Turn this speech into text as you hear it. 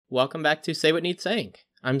Welcome back to Say What Needs Saying.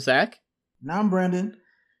 I'm Zach. Now I'm Brandon.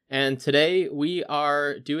 And today we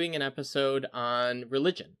are doing an episode on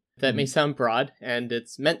religion. That may sound broad, and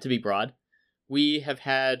it's meant to be broad. We have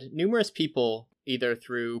had numerous people, either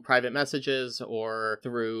through private messages or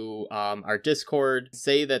through our Discord,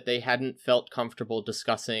 say that they hadn't felt comfortable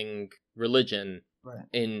discussing religion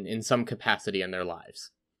in some capacity in their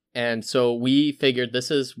lives. And so we figured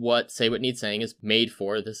this is what Say What Needs Saying is made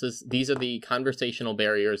for. These are the conversational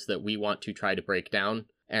barriers that we want to try to break down.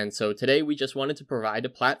 And so today we just wanted to provide a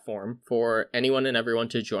platform for anyone and everyone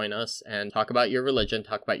to join us and talk about your religion,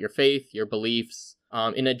 talk about your faith, your beliefs,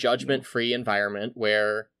 in a judgment-free environment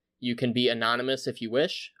where you can be anonymous if you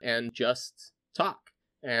wish and just talk.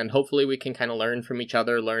 And hopefully we can kind of learn from each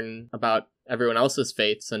other, learn about everyone else's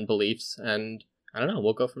faiths and beliefs, and I don't know,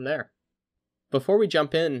 we'll go from there. Before we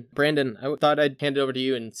jump in, Brandon, I thought I'd hand it over to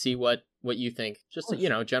you and see what you think. Just,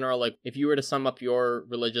 general, like, if you were to sum up your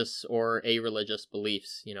religious or a-religious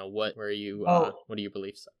beliefs, what are your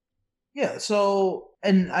beliefs? Yeah, so,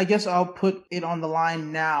 and I guess I'll put it on the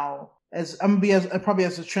line now, as I'm going to be probably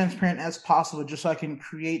as transparent as possible, just so I can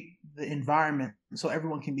create the environment so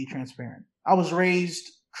everyone can be transparent. I was raised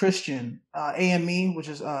Christian, AME, which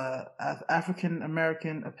is African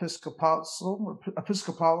American Episcopal,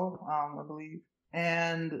 I believe.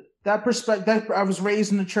 And that perspective, I was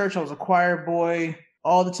raised in the church. I was a choir boy,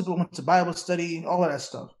 all the typical, went to Bible study, all of that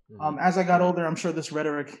stuff. Mm-hmm. As I got older, I'm sure this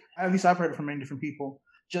rhetoric, at least I've heard it from many different people,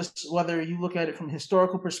 just whether you look at it from a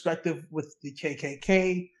historical perspective with the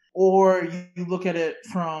KKK, or you look at it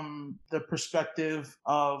from the perspective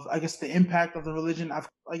of, I guess, the impact of the religion. I've,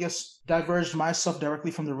 diverged myself directly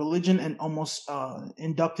from the religion and almost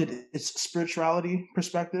inducted its spirituality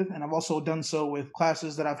perspective. And I've also done so with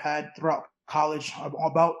classes that I've had throughout college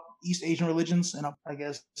about East Asian religions. And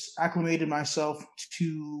I've, acclimated myself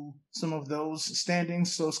to some of those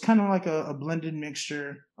standings. So it's kind of like a blended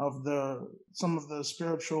mixture of some of the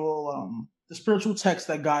spiritual texts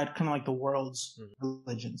that guide kind of like the world's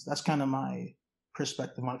religions. That's kind of my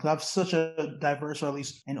perspective on it, because I have such a diverse, or at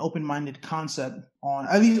least an open-minded concept on,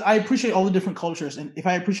 at least I appreciate all the different cultures. And if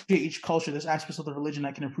I appreciate each culture, there's aspects of the religion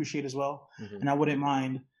I can appreciate as well. Mm-hmm. And I wouldn't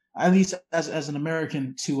mind, at least as an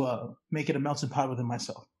American, to make it a melting pot within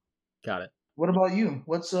myself. Got it. What about you?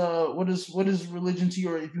 What is religion to you,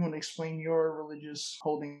 or if you want to explain your religious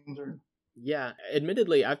holdings or... Yeah,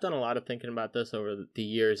 admittedly, I've done a lot of thinking about this over the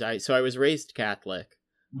years. I was raised Catholic.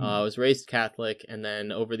 And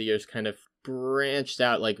then over the years kind of branched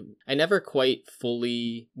out. Like, I never quite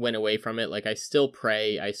fully went away from it. Like, I still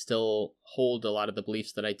pray. I still hold a lot of the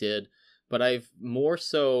beliefs that I did. But I've more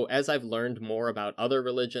so, as I've learned more about other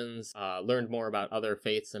religions, learned more about other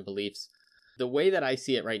faiths and beliefs, the way that I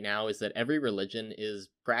see it right now is that every religion is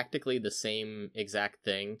practically the same exact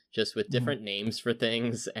thing, just with different names for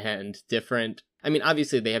things and different... I mean,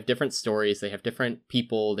 obviously, they have different stories, they have different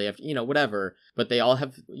people, they have, whatever, but they all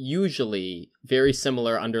have usually very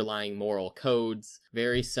similar underlying moral codes,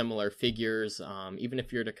 very similar figures, even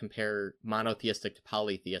if you're to compare monotheistic to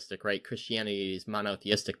polytheistic, right? Christianity is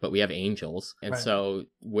monotheistic, but we have angels. And so,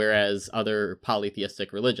 whereas other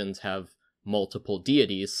polytheistic religions have multiple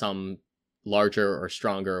deities, some larger or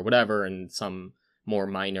stronger or whatever, and some more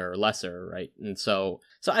minor or lesser, right? And so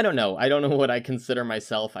I don't know what I consider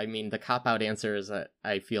myself. I mean, the cop-out answer is that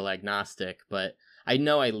I feel agnostic, but I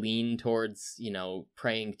know I lean towards,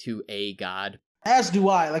 praying to a God. As do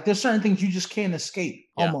I. Like, there's certain things you just can't escape,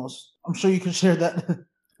 almost. I'm sure you can share that.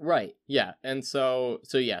 Right, yeah. And so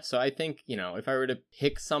I think, if I were to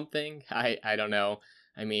pick something, I don't know.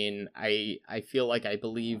 I mean, I feel like I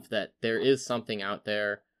believe that there is something out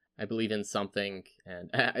there. I believe in something,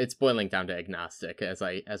 and it's boiling down to agnostic as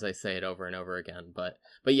I say it over and over again. But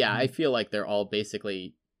yeah, I feel like they're all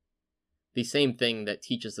basically the same thing that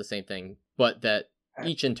teaches the same thing, but that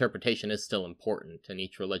each interpretation is still important, and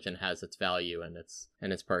each religion has its value and its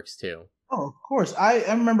perks too. Oh, of course. I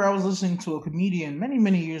remember I was listening to a comedian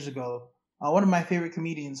many years ago. One of my favorite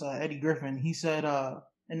comedians, Eddie Griffin. He said,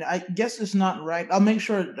 and I guess it's not right. I'll make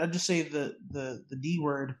sure I just say the D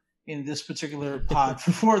word in this particular pod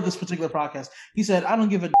for this particular podcast. He said, "I don't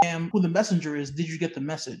give a damn who the messenger is. Did you get the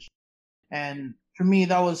message?" And for me,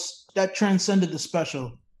 that transcended the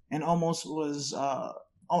special and almost was,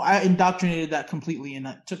 I indoctrinated that completely, and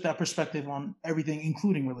I took that perspective on everything,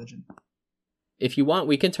 including religion. If you want,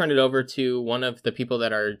 we can turn it over to one of the people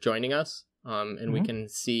that are joining us. And we can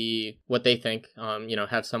see what they think,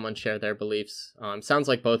 have someone share their beliefs. Sounds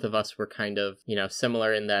like both of us were kind of,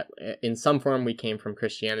 similar in that in some form we came from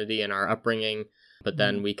Christianity in our upbringing, but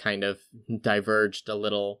then we kind of diverged a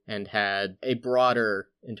little and had a broader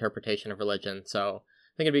interpretation of religion. So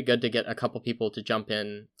I think it'd be good to get a couple people to jump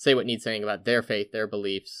in, say what needs saying about their faith, their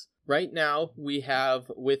beliefs. Right now, we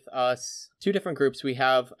have with us two different groups. We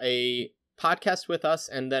have a podcast with us,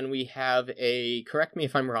 and then we have correct me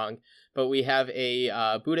if I'm wrong, but we have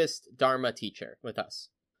a Buddhist Dharma teacher with us.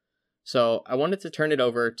 So I wanted to turn it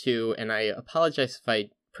over to, and I apologize if I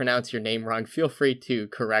pronounce your name wrong, feel free to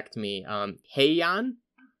correct me. Heian?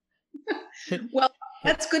 Well,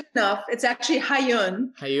 that's good enough. It's actually Hayun.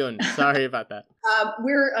 Hayun. Sorry about that.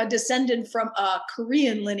 We're a descendant from a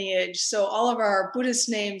Korean lineage, so all of our Buddhist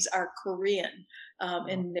names are Korean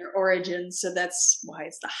in their origin. So that's why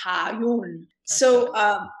it's the Hayun. So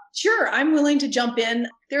sure, I'm willing to jump in.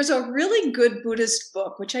 There's a really good Buddhist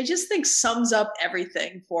book, which I just think sums up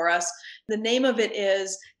everything for us. The name of it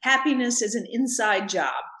is Happiness is an Inside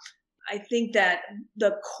Job. I think that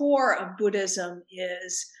the core of Buddhism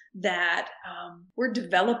is that we're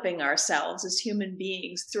developing ourselves as human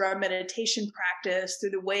beings through our meditation practice, through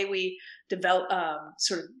the way we develop,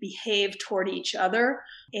 sort of behave toward each other.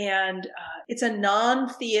 And it's a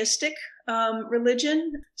non-theistic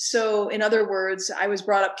religion. So in other words, I was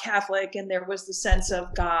brought up Catholic, and there was the sense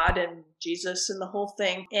of God and Jesus and the whole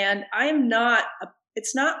thing. And I'm not,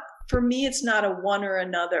 for me, it's not a one or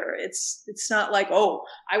another. It's not like, oh,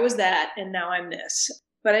 I was that and now I'm this.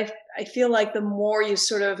 But I feel like the more you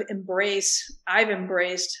sort of I've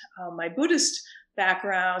embraced my Buddhist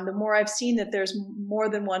background, the more I've seen that there's more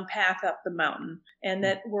than one path up the mountain, and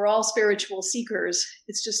that we're all spiritual seekers.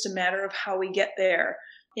 It's just a matter of how we get there.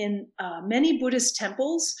 In many Buddhist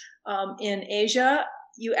temples in Asia,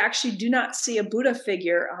 you actually do not see a Buddha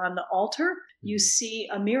figure on the altar. You see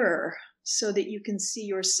a mirror so that you can see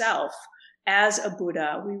yourself as a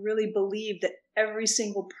Buddha. We really believe that every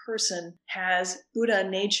single person has Buddha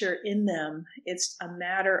nature in them. It's a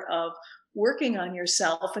matter of working on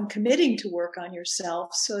yourself and committing to work on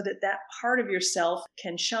yourself so that that part of yourself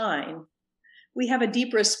can shine. We have a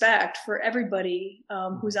deep respect for everybody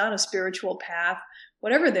who's on a spiritual path,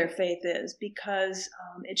 whatever their faith is, because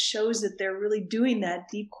it shows that they're really doing that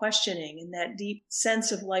deep questioning and that deep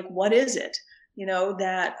sense of like, what is it?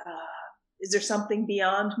 Is there something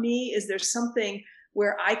beyond me? Is there something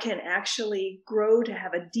where I can actually grow to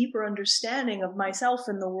have a deeper understanding of myself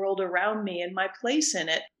and the world around me and my place in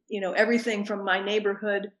it? Everything from my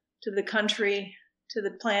neighborhood to the country, to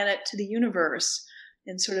the planet, to the universe,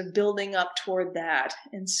 and sort of building up toward that.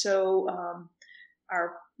 And so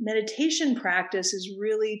our meditation practice is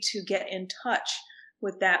really to get in touch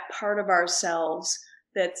with that part of ourselves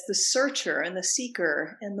that's the searcher and the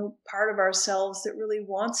seeker, and the part of ourselves that really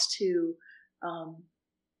wants to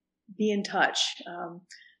be in touch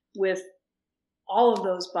with all of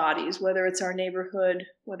those bodies, whether it's our neighborhood,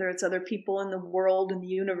 whether it's other people in the world, in the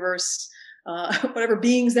universe, whatever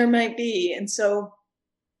beings there might be. And so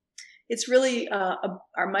it's really,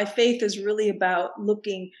 my faith is really about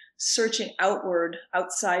searching outward,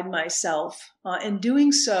 outside myself, and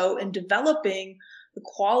doing so and developing the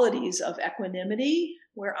qualities of equanimity,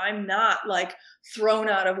 where I'm not like thrown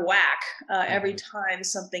out of whack every time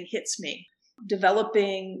something hits me.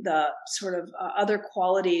 Developing the sort of other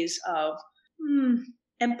qualities of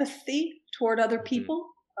empathy toward other people.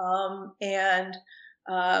 And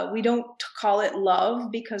we don't call it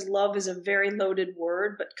love, because love is a very loaded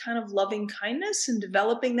word, but kind of loving kindness, and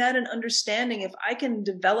developing that and understanding if I can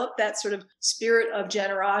develop that sort of spirit of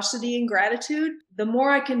generosity and gratitude, the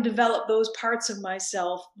more I can develop those parts of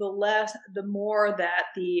myself, the more that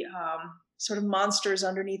the sort of monsters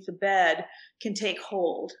underneath the bed can take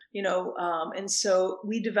hold, and so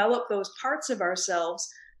we develop those parts of ourselves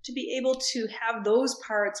to be able to have those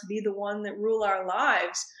parts be the one that rule our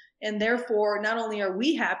lives. And therefore, not only are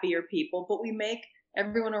we happier people, but we make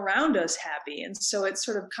everyone around us happy. And so it's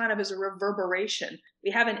sort of kind of as a reverberation. We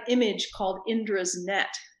have an image called Indra's net.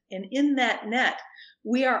 And in that net,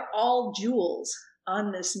 we are all jewels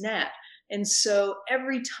on this net. And so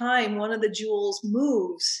every time one of the jewels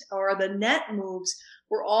moves or the net moves,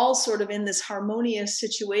 we're all sort of in this harmonious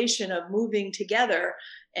situation of moving together.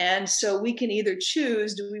 And so we can either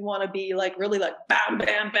choose, do we want to be like really like bam,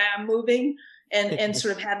 bam, bam moving and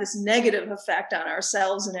sort of have this negative effect on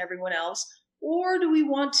ourselves and everyone else? Or do we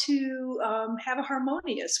want to have a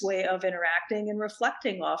harmonious way of interacting and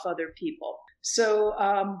reflecting off other people? So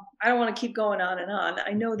I don't want to keep going on and on.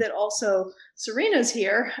 I know that also Serena's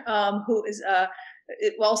here, who is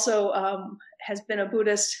also has been a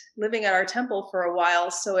Buddhist living at our temple for a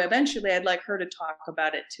while. So eventually I'd like her to talk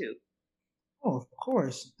about it too. Oh, of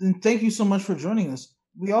course. And thank you so much for joining us.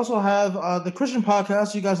 We also have the Christian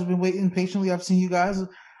podcast. You guys have been waiting patiently. I've seen you guys.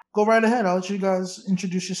 Go right ahead. I'll let you guys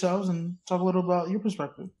introduce yourselves and talk a little about your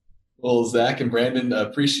perspective. Well, Zach and Brandon,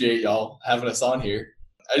 appreciate y'all having us on here.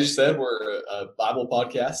 as you said, we're a Bible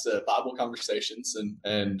podcast, Bible conversations,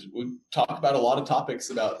 and we talk about a lot of topics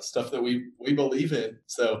about stuff that we believe in.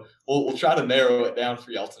 So we'll try to narrow it down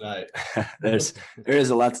for y'all tonight. There is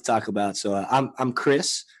a lot to talk about. So I'm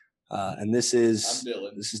Chris, and this is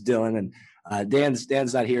Dylan. This is Dylan, and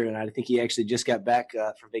Dan's not here tonight. I think he actually just got back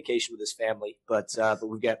from vacation with his family. But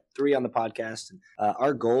we've got 3 on the podcast, and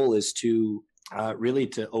our goal is to really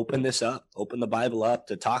to open this up, open the Bible up,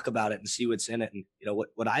 to talk about it and see what's in it. And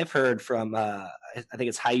what I've heard from I think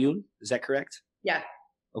it's Hayun. Is that correct? Yeah.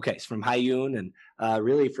 Okay, it's from Hayun and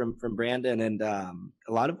really from Brandon. And a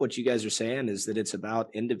lot of what you guys are saying is that it's about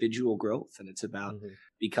individual growth, and it's about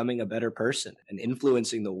becoming a better person and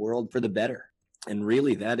influencing the world for the better. And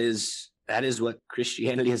really that is what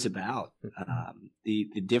Christianity is about. The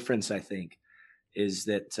difference, I think, is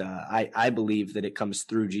that I believe that it comes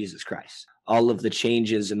through Jesus Christ. All of the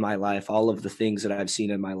changes in my life, all of the things that I've seen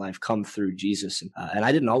in my life come through Jesus. And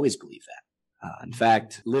I didn't always believe that. In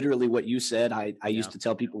fact, literally what you said, I used to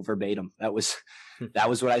tell people verbatim. That was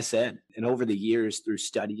what I said. And over the years, through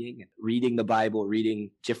studying and reading the Bible, reading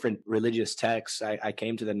different religious texts, I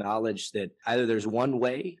came to the knowledge that either there's one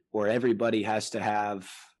way or everybody has to have,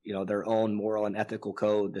 their own moral and ethical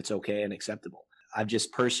code that's okay and acceptable. I've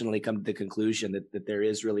just personally come to the conclusion that there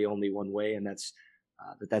is really only one way, and that's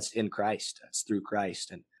in Christ. That's through Christ.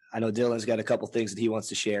 And I know Dylan's got a couple things that he wants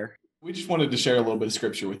to share. We just wanted to share a little bit of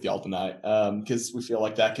scripture with y'all tonight, because we feel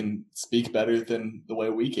like that can speak better than the way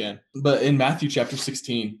we can. But in Matthew chapter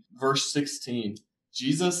 16, verse 16,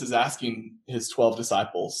 Jesus is asking his 12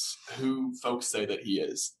 disciples who folks say that he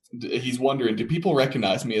is. He's wondering, do people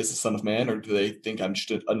recognize me as the Son of Man, or do they think I'm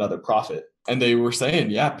just another prophet? And they were saying,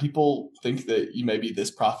 yeah, people think that you may be this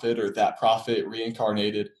prophet or that prophet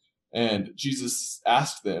reincarnated. And Jesus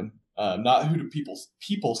asked them, not who do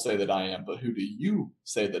people say that I am, but who do you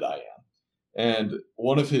say that I am? And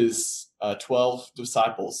one of his 12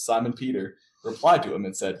 disciples, Simon Peter, replied to him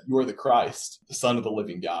and said, "You are the Christ, the Son of the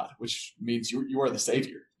living God," which means you are the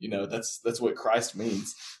Savior. That's what Christ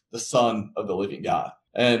means, the Son of the living God.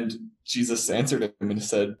 And Jesus answered him and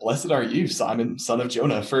said, "Blessed are you, Simon, son of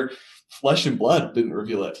Jonah, for flesh and blood didn't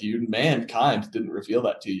reveal that to you. Mankind didn't reveal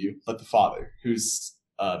that to you, but the Father who's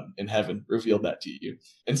in heaven revealed that to you."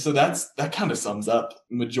 And so that kind of sums up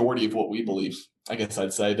the majority of what we believe. I guess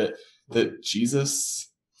I'd say that Jesus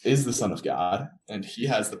is the Son of God, and he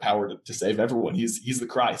has the power to save everyone. He's the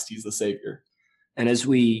Christ. He's the Savior. And as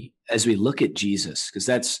we look at Jesus, because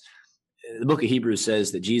that's the book of Hebrews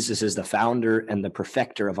says that Jesus is the founder and the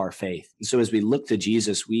perfecter of our faith. And so as we look to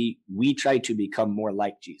Jesus, we try to become more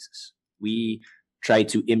like Jesus. We try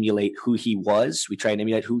to emulate who he was. We try and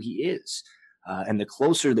emulate who he is. And the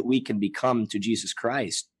closer that we can become to Jesus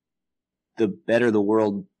Christ, the better the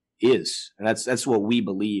world is. And that's what we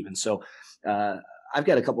believe. And so I've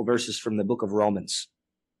got a couple verses from the book of Romans.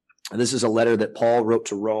 This is a letter that Paul wrote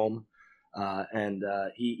to Rome. And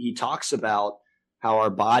he talks about how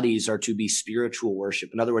our bodies are to be spiritual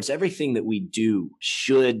worship. In other words, everything that we do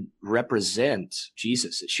should represent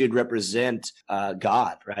Jesus. It should represent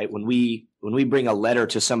God, right? When we bring a letter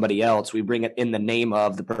to somebody else, we bring it in the name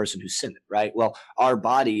of the person who sent it, right? Well, our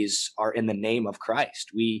bodies are in the name of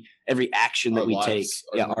Christ. Every action that we take,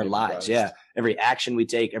 our lives, every action we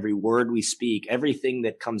take, every word we speak, everything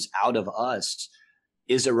that comes out of us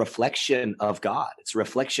is a reflection of God. It's a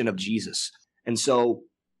reflection of Jesus. And so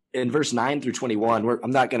in verse 9 through 21,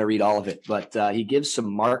 I'm not going to read all of it, but he gives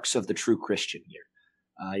some marks of the true Christian here.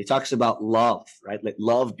 He talks about love, right? Let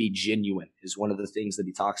love be genuine is one of the things that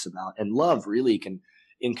he talks about. And love really can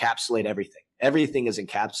encapsulate everything. Everything is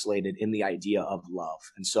encapsulated in the idea of love.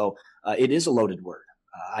 And so it is a loaded word.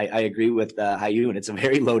 I agree with Hayun. It's a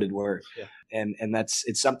very loaded word. Yeah. And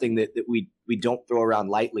it's something that we don't throw around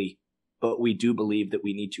lightly, but we do believe that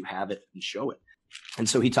we need to have it and show it. And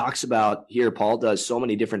so he talks about here, Paul does so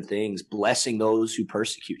many different things, blessing those who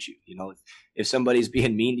persecute you. If somebody's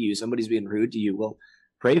being mean to you, somebody's being rude to you, well,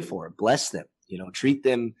 pray for them, bless them, treat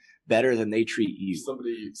them better than they treat you. If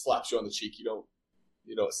somebody slaps you on the cheek, you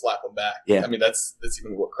don't slap them back. Yeah. I mean, that's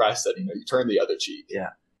even what Christ said, you turn the other cheek. Yeah.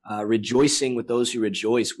 Rejoicing with those who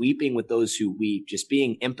rejoice, weeping with those who weep, just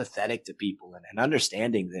being empathetic to people and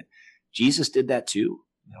understanding that Jesus did that too.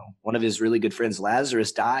 One of his really good friends,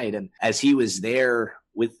 Lazarus, died. And as he was there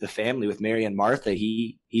with the family, with Mary and Martha,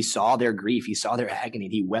 he saw their grief. He saw their agony,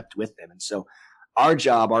 and he wept with them. And so our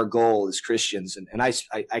job, our goal as Christians, and I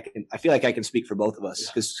feel like I can speak for both of us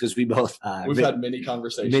because we both, we've had many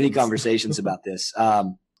conversations about this.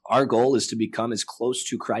 Our goal is to become as close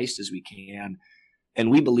to Christ as we can. And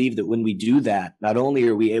we believe that when we do that, not only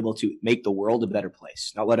are we able to make the world a better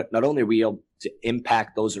place, not only are we able to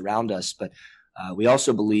impact those around us, but We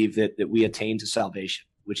also believe that we attain to salvation,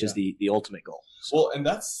 which is the ultimate goal. So, well, and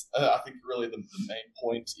that's, I think, really the main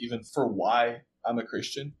point, even for why I'm a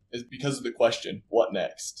Christian, is because of the question, what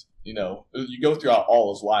next? You know, you go throughout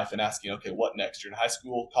all his life and asking, okay, what next? You're in high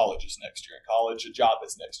school, college is next. You're in college, a job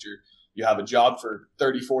is next. You have a job for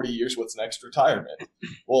 30, 40 years. What's next? Retirement.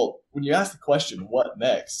 Well, when you ask the question, what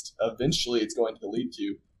next? Eventually it's going to lead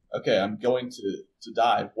to, okay, I'm going to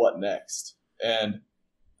die. What next? And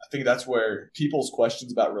I think that's where people's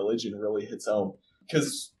questions about religion really hits home.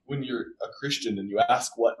 Because when you're a Christian and you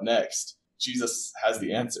ask what next, Jesus has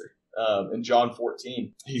the answer. In John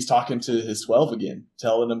 14, he's talking to his 12 again,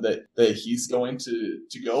 telling them that he's going to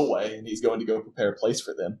go away and he's going to go prepare a place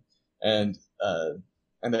for them.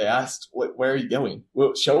 And they asked, where are you going?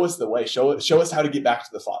 Well, show us the way. Show us how to get back to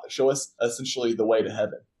the Father. Show us essentially the way to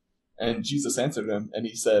heaven. And Jesus answered them and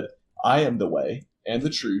he said, I am the way and the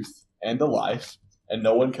truth and the life, and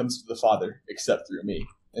no one comes to the Father except through me.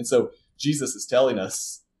 And so Jesus is telling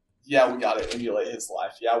us, yeah, we got to emulate his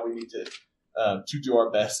life. Yeah, we need to do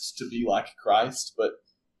our best to be like Christ. But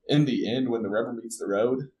in the end, when the rubber meets the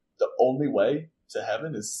road, the only way to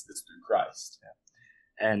heaven is through Christ.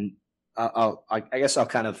 And I guess I'll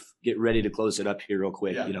kind of get ready to close it up here real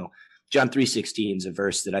quick. Yeah. You know, John 3:16 is a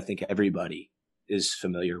verse that I think everybody is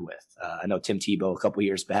familiar with. I know Tim Tebow a couple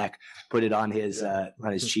years back put it on his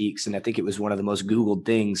cheeks, and I think it was one of the most Googled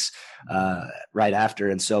things right after.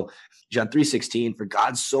 And so John 3:16, for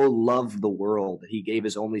God so loved the world that he gave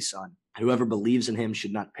his only son. Whoever believes in him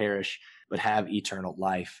should not perish, but have eternal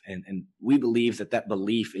life. And we believe that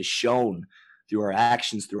belief is shown through our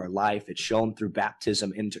actions, through our life. It's shown through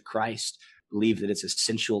baptism into Christ. We believe that it's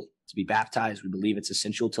essential to be baptized. We believe it's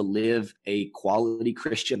essential to live a quality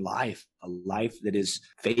Christian life, a life that is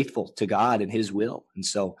faithful to God and his will. And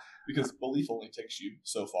so, because belief only takes you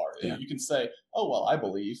so far. Yeah. You can say, oh, well, I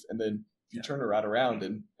believe. And then if you turn it right around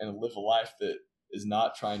and live a life that is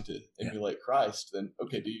not trying to emulate Christ, then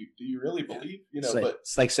okay, do you really believe? You know,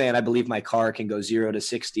 it's like saying I believe my car can go 0 to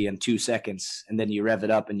 60 in 2 seconds, and then you rev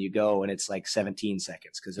it up and you go, and it's like 17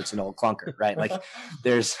 seconds because it's an old clunker, right? Like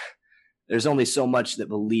there's only so much that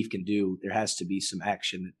belief can do. There has to be some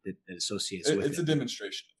action that associates with it. It's a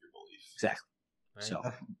demonstration of your belief. Exactly. Right. So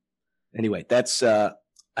anyway, that's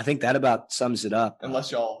I think that about sums it up.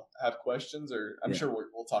 Unless y'all have questions, or I'm sure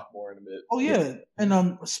we'll talk more in a bit. Oh yeah,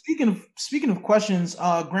 and speaking of questions,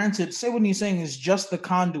 granted, Say What He's Saying is just the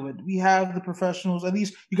conduit. We have the professionals. At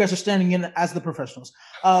least you guys are standing in as the professionals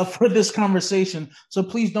for this conversation. So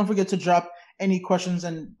please don't forget to drop any questions.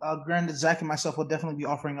 And granted, Zach and myself will definitely be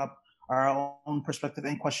offering up our own perspective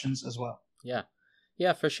and questions as well.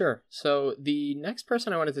 Yeah, for sure. So the next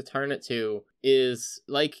person I wanted to turn it to is,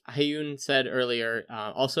 like Hayun said earlier,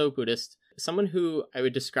 also Buddhist, someone who I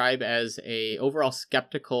would describe as a overall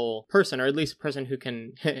skeptical person, or at least a person who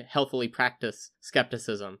can healthily practice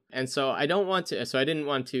skepticism. And so I didn't want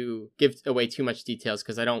to give away too much details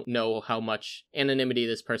because I don't know how much anonymity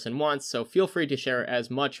this person wants. So feel free to share as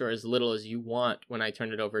much or as little as you want when I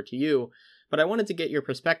turn it over to you. But I wanted to get your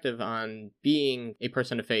perspective on being a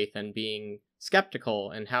person of faith and being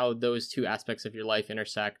skeptical and how those two aspects of your life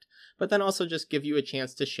intersect, but then also just give you a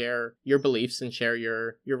chance to share your beliefs and share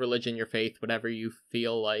your religion, your faith, whatever you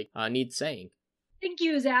feel like needs saying. Thank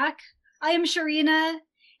you, Zach. I am Sharina,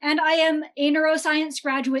 and I am a neuroscience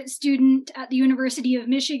graduate student at the University of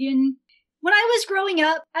Michigan. When I was growing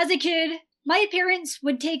up as a kid, my parents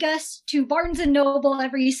would take us to Barnes & Noble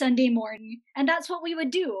every Sunday morning, and that's what we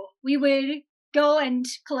would do. We would go and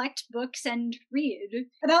collect books and read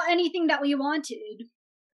about anything that we wanted.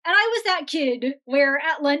 And I was that kid where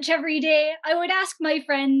at lunch every day, I would ask my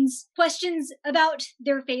friends questions about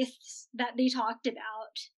their faiths that they talked about.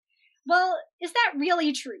 Well, is that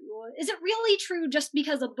really true? Is it really true just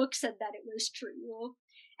because a book said that it was true?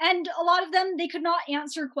 And a lot of them, they could not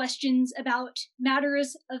answer questions about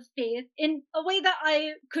matters of faith in a way that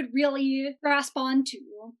I could really grasp onto.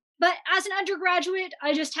 But as an undergraduate,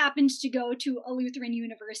 I just happened to go to a Lutheran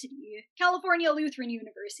university, California Lutheran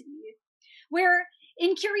University, where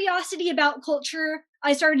in curiosity about culture,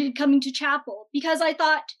 I started coming to chapel because I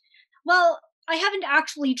thought, well, I haven't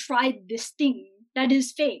actually tried this thing that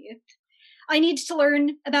is faith. I need to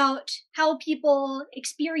learn about how people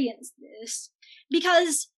experience this,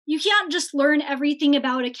 because you can't just learn everything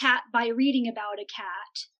about a cat by reading about a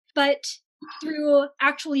cat, but through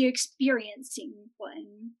actually experiencing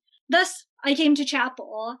one. Thus, I came to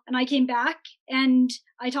chapel, and I came back, and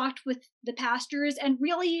I talked with the pastors, and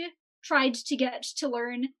really tried to get to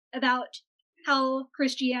learn about how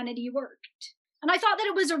Christianity worked. And I thought that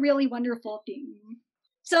it was a really wonderful thing.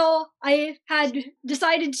 So I had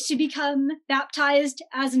decided to become baptized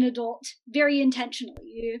as an adult very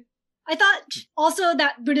intentionally. I thought also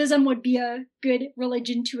that Buddhism would be a good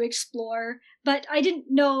religion to explore, but I didn't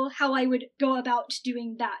know how I would go about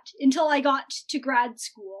doing that until I got to grad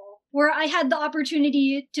school, where I had the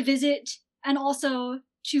opportunity to visit and also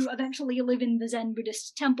to eventually live in the Zen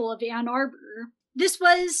Buddhist temple of Ann Arbor. This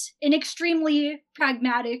was an extremely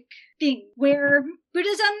pragmatic thing, where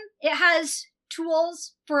Buddhism, it has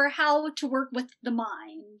tools for how to work with the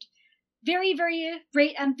mind. Very, very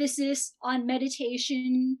great emphasis on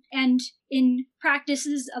meditation and in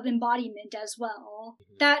practices of embodiment as well,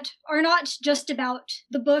 that are not just about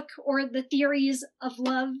the book or the theories of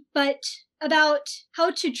love, but about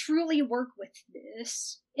how to truly work with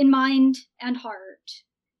this in mind and heart.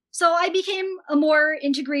 So I became a more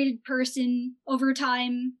integrated person over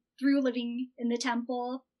time through living in the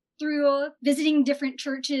temple, through visiting different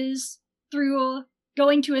churches, through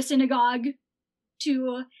going to a synagogue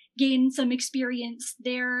to gain some experience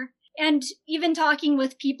there, and even talking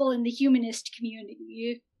with people in the humanist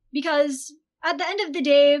community. Because at the end of the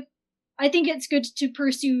day, I think it's good to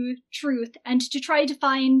pursue truth and to try to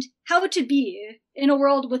find how to be in a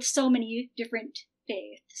world with so many different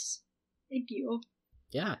faiths. Thank you.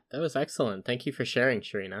 Yeah, that was excellent. Thank you for sharing,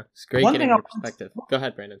 Sharina. It's great One getting thing your perspective. Go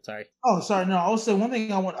ahead, Brandon. Sorry. Oh, sorry. No, I was saying one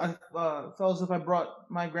thing I felt as if I brought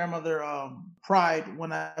my grandmother pride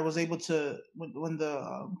when I was able to when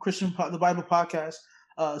the the Bible podcast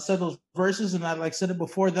said those verses, and I like said it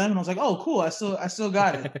before them, and I was like, oh, cool. I still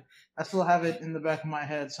got it. I still have it in the back of my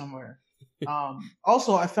head somewhere.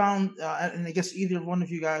 Also, I found, and I guess either one of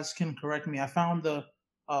you guys can correct me. I found the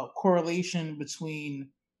correlation between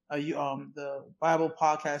the Bible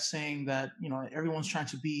podcast saying that everyone's trying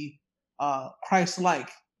to be Christ-like,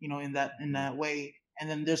 in that way, and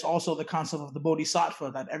then there's also the concept of the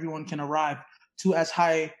Bodhisattva, that everyone can arrive to as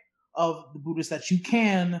high of the Buddhist that you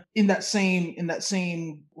can in that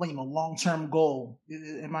same long-term goal.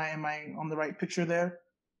 Am I on the right picture there?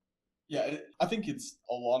 Yeah, I think it's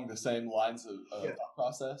along the same lines of thought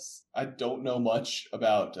process. I don't know much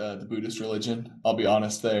about the Buddhist religion, I'll be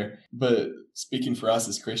honest there. But speaking for us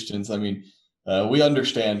as Christians, I mean, we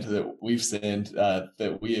understand that we've sinned,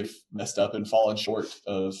 that we have messed up and fallen short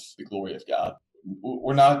of the glory of God.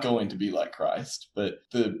 We're not going to be like Christ, but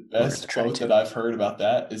the best quote that I've heard about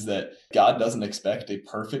that is that God doesn't expect a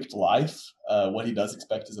perfect life. What he does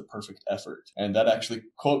expect is a perfect effort. And that actually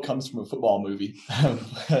quote comes from a football movie,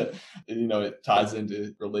 but it ties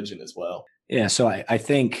into religion as well. Yeah, so I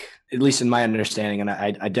think, at least in my understanding, and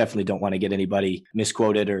I definitely don't want to get anybody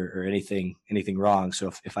misquoted or anything wrong.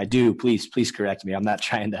 So if I do, please correct me. I'm not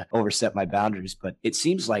trying to overstep my boundaries, but it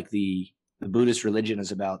seems like the Buddhist religion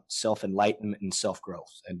is about self-enlightenment and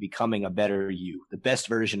self-growth and becoming a better you, the best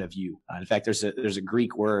version of you. In fact, there's a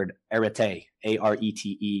Greek word, arete,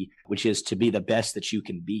 A-R-E-T-E, which is to be the best that you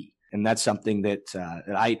can be. And that's something that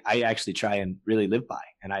I actually try and really live by.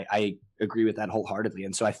 And I agree with that wholeheartedly.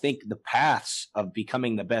 And so I think the paths of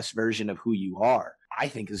becoming the best version of who you are, I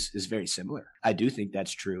think is very similar. I do think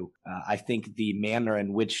that's true. I think the manner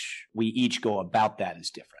in which we each go about that is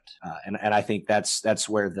different. And I think that's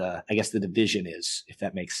where the division is, if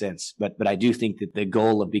that makes sense. But I do think that the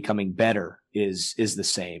goal of becoming better is the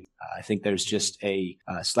same. I think there's just a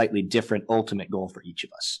slightly different ultimate goal for each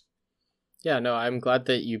of us. Yeah, no, I'm glad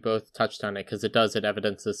that you both touched on it, because it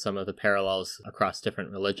evidences some of the parallels across different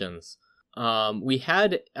religions. We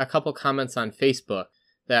had a couple comments on Facebook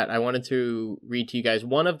that I wanted to read to you guys.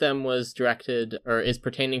 One of them was directed, or is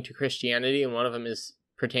pertaining to Christianity, and one of them is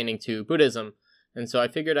pertaining to Buddhism. And so I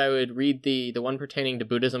figured I would read the one pertaining to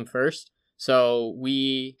Buddhism first. So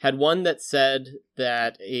we had one that said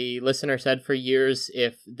that a listener said for years,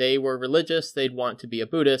 if they were religious, they'd want to be a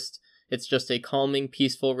Buddhist. It's just a calming,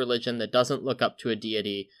 peaceful religion that doesn't look up to a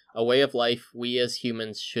deity, a way of life we as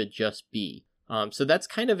humans should just be. So that's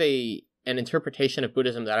kind of an interpretation of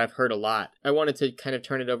Buddhism that I've heard a lot. I wanted to kind of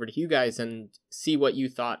turn it over to you guys and see what you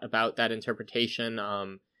thought about that interpretation.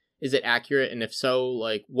 Is it accurate? And if so,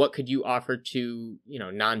 like, what could you offer to,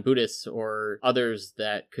 non-Buddhists or others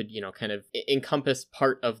that could, kind of encompass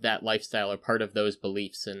part of that lifestyle or part of those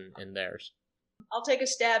beliefs in theirs? I'll take a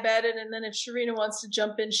stab at it, and then if Sharina wants to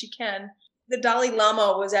jump in, she can. The Dalai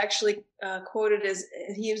Lama was actually quoted as,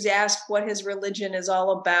 he was asked what his religion is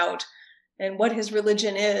all about and what his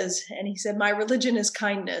religion is. And he said, my religion is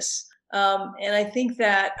kindness. And I think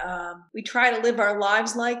that we try to live our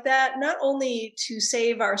lives like that, not only to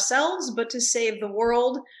save ourselves, but to save the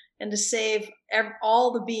world and to save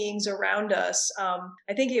all the beings around us.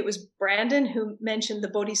 I think it was Brandon who mentioned the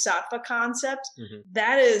bodhisattva concept. Mm-hmm.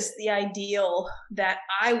 That is the ideal, that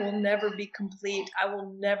I will never be complete. I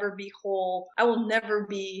will never be whole. I will never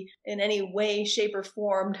be in any way, shape, or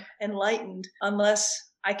form enlightened unless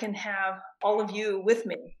I can have all of you with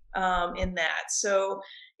me in that. So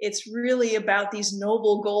it's really about these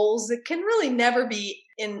noble goals that can really never be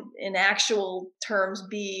in actual terms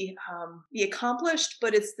be accomplished,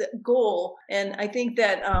 but it's the goal. And I think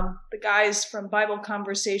that the guys from Bible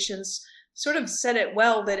Conversations sort of said it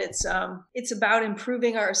well, that it's about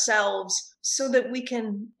improving ourselves so that we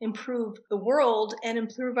can improve the world and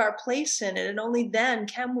improve our place in it. And only then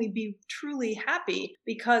can we be truly happy,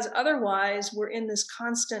 because otherwise we're in this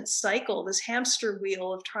constant cycle, this hamster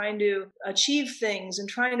wheel of trying to achieve things and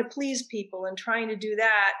trying to please people and trying to do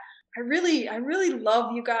that. I really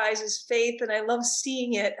love you guys' faith, and I love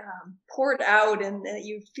seeing it poured out, and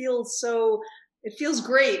you feel it feels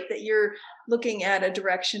great that you're looking at a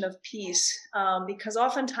direction of peace, because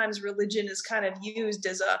oftentimes religion is kind of used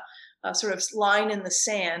as a sort of line in the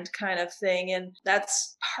sand kind of thing. And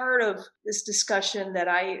that's part of this discussion that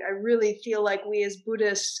I really feel like we as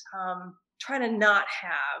Buddhists try to not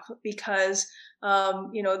have, because,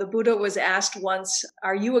 the Buddha was asked once,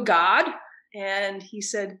 "Are you a god?" And he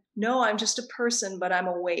said, "No, I'm just a person, but I'm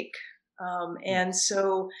awake." And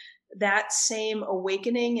so that same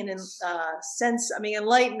awakening and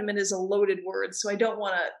enlightenment is a loaded word. So I don't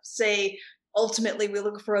want to say ultimately we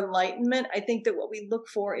look for enlightenment. I think that what we look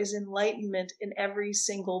for is enlightenment in every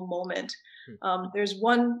single moment. There's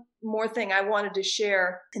one more thing I wanted to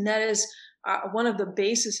share, and that is one of the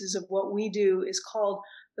bases of what we do is called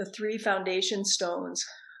the 3 foundation stones.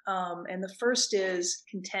 And the first is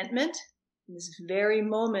contentment. In this very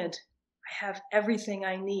moment, I have everything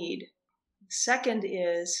I need. The second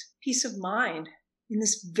is peace of mind. In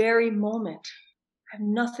this very moment, I have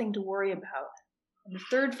nothing to worry about. And the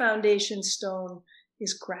third foundation stone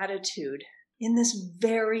is gratitude. In this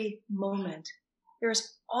very moment,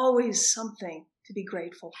 there's always something to be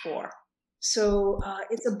grateful for. So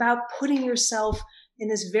it's about putting yourself in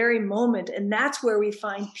this very moment, and that's where we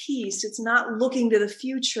find peace. It's not looking to the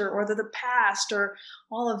future or to the past or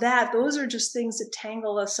all of that. Those are just things that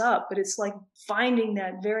tangle us up, but it's like finding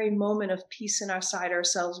that very moment of peace inside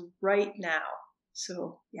ourselves right now.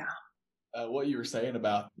 So, yeah. What you were saying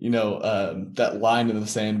about, that line in the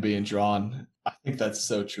sand being drawn, I think that's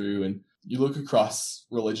so true. And you look across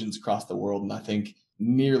religions across the world, and I think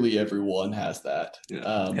nearly everyone has that.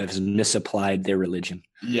 Has misapplied their religion.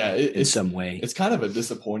 Yeah, in some way. It's kind of a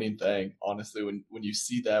disappointing thing, honestly, when you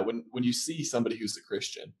see that, when you see somebody who's a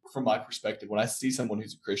Christian. From my perspective, when I see someone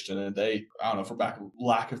who's a Christian and they, I don't know, for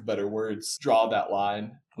lack of better words, draw that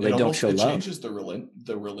line, they don't show love. It changes the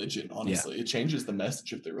religion, honestly. Yeah. It changes the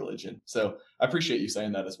message of the religion. So I appreciate you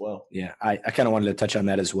saying that as well. Yeah, I kind of wanted to touch on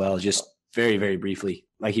that as well, just very, very briefly.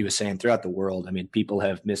 Like he was saying, throughout the world, people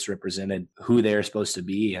have misrepresented who they're supposed to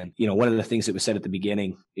be. And, one of the things that was said at the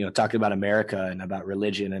beginning, talking about America and about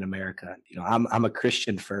religion in America, I'm a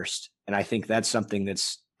Christian first. And I think that's something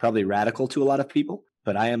that's probably radical to a lot of people.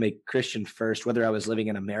 But I am a Christian first, whether I was living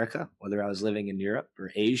in America, whether I was living in Europe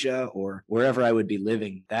or Asia or wherever I would be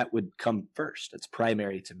living, that would come first. It's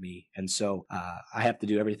primary to me. And so I have to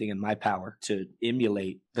do everything in my power to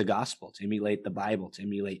emulate the gospel, to emulate the Bible, to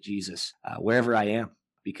emulate Jesus, wherever I am,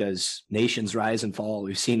 because nations rise and fall.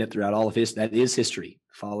 We've seen it throughout all of that is history,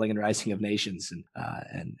 falling and rising of nations.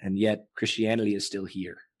 And yet Christianity is still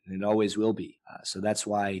here, and it always will be. So that's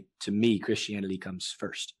why, to me, Christianity comes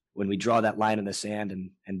first. When we draw that line in the sand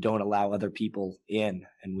and don't allow other people in,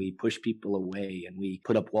 and we push people away, and we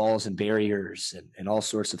put up walls and barriers and all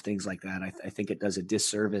sorts of things like that, I think it does a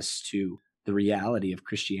disservice to the reality of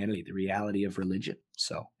Christianity, the reality of religion.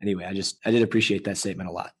 So anyway, I did appreciate that statement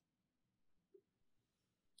a lot.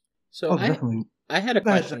 So I had a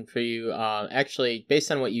question for you, actually,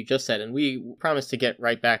 based on what you just said, and we promised to get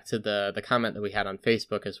right back to the comment that we had on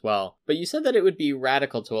Facebook as well. But you said that it would be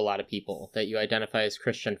radical to a lot of people that you identify as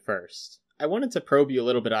Christian first. I wanted to probe you a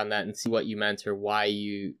little bit on that and see what you meant or why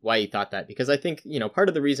you thought that. Because I think, part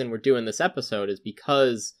of the reason we're doing this episode is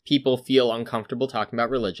because people feel uncomfortable talking about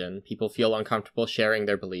religion. People feel uncomfortable sharing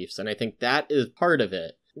their beliefs. And I think that is part of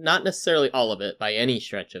it. Not necessarily all of it by any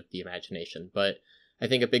stretch of the imagination, but I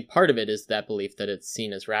think a big part of it is that belief that it's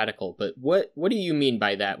seen as radical. But what do you mean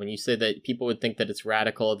by that when you say that people would think that it's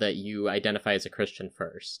radical that you identify as a Christian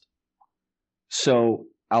first? So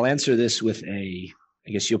I'll answer this with I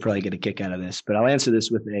guess you'll probably get a kick out of this, but I'll answer this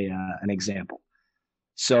with an example.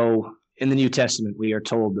 So in the New Testament, we are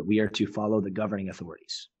told that we are to follow the governing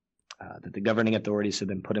authorities, that the governing authorities have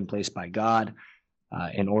been put in place by God.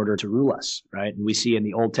 in order to rule us, right? And we see in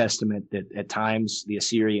the Old Testament that at times the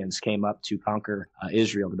Assyrians came up to conquer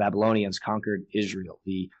Israel. The Babylonians conquered Israel.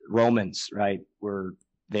 The Romans, right, were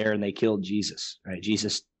there and they killed Jesus, right?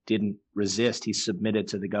 Jesus didn't resist. He submitted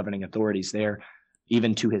to the governing authorities there,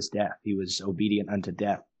 even to his death. He was obedient unto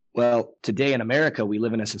death. Well, today in America, we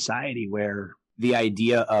live in a society where the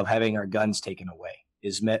idea of having our guns taken away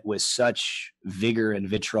is met with such vigor and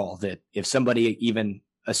vitriol that if somebody even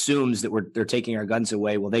assumes that they're taking our guns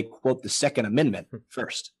away, well, they quote the Second Amendment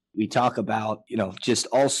first. We talk about, just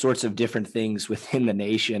all sorts of different things within the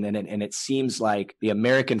nation. And it seems like the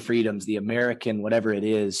American freedoms, the American whatever it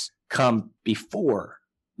is, come before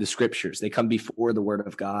the scriptures. They come before the word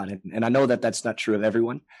of God. And I know that that's not true of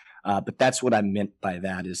everyone. But that's what I meant by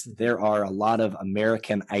that is there are a lot of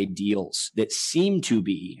American ideals that seem to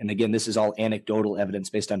be, and again, this is all anecdotal evidence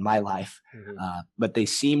based on my life, but they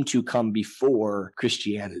seem to come before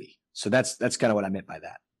Christianity. So that's kind of what I meant by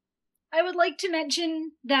that. I would like to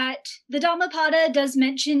mention that the Dhammapada does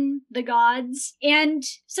mention the gods, and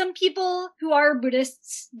some people who are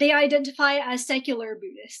Buddhists, they identify as secular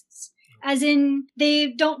Buddhists, as in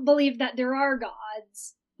they don't believe that there are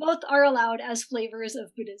gods. Both are allowed as flavors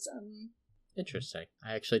of Buddhism. Interesting.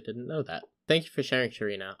 I actually didn't know that. Thank you for sharing,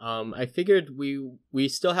 Sharina. I figured we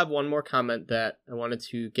still have one more comment that I wanted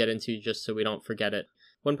to get into just so we don't forget it.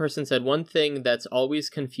 One person said, one thing that's always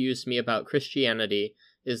confused me about Christianity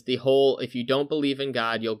is the whole, if you don't believe in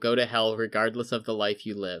God, you'll go to hell regardless of the life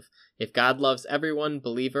you live. If God loves everyone,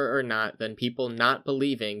 believer or not, then people not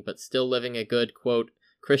believing but still living a good, quote,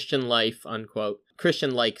 Christian life, unquote,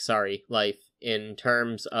 life, in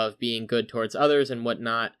terms of being good towards others and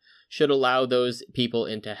whatnot, should allow those people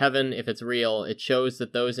into heaven if it's real. It shows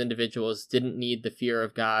that those individuals didn't need the fear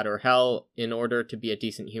of God or hell in order to be a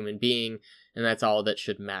decent human being, and that's all that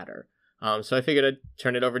should matter. So I figured I'd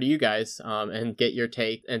turn it over to you guys and get your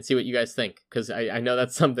take and see what you guys think, because I know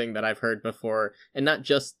that's something that I've heard before, and not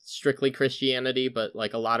just strictly Christianity, but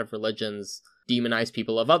like a lot of religions demonize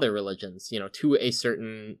people of other religions, to a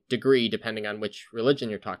certain degree, depending on which religion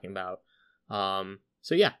you're talking about.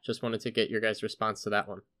 So yeah, just wanted to get your guys' response to that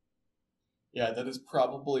one. Yeah, that is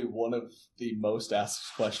probably one of the most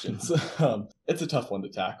asked questions. It's a tough one to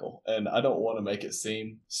tackle, and I don't want to make it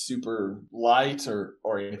seem super light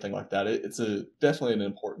or anything like that. It's definitely an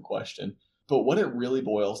important question. But what it really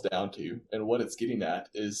boils down to and what it's getting at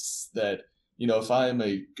is that, if I am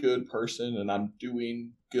a good person and I'm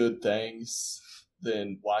doing good things,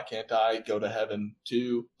 then why can't I go to heaven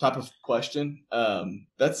too? Type of question.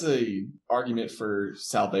 That's a argument for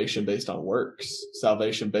salvation based on works,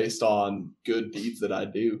 salvation based on good deeds that I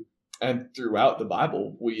do. And throughout the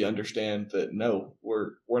Bible, we understand that no,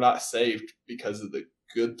 we're not saved because of the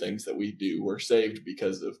good things that we do. We're saved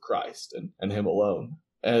because of Christ and Him alone.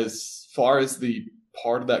 As far as the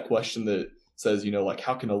part of that question that says,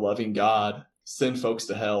 how can a loving God send folks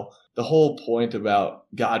to hell? The whole point about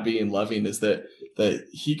God being loving is that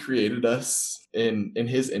He created us in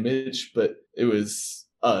His image, but it was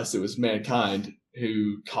mankind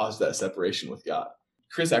who caused that separation with God.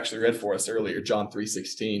 Chris actually read for us earlier, John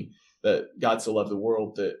 3:16, that God so loved the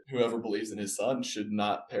world that whoever believes in His Son should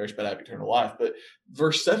not perish but have eternal life. But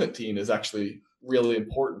verse 17 is actually really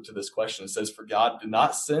important to this question. It says, "For God did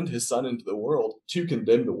not send His Son into the world to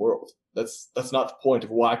condemn the world." That's not the point of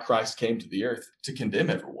why Christ came to the earth, to condemn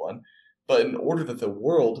everyone, but in order that the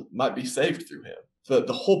world might be saved through Him.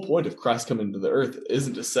 The whole point of Christ coming to the earth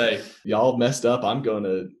isn't to say, y'all messed up, I'm going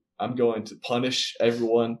to punish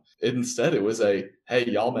everyone. Instead, it was hey,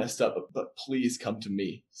 y'all messed up, but please come to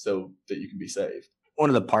me so that you can be saved. One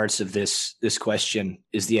of the parts of this question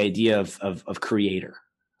is the idea of creator.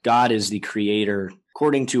 God is the creator.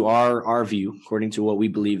 According to our view, according to what we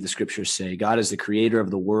believe the scriptures say, God is the creator of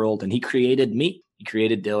the world, and He created me. He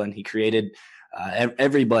created Dylan. He created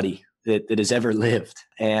everybody that has ever lived.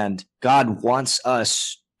 And God wants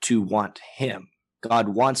us to want Him. God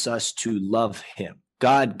wants us to love Him.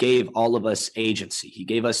 God gave all of us agency. He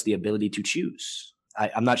gave us the ability to choose.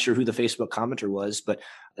 I'm not sure who the Facebook commenter was, but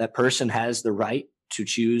that person has the right to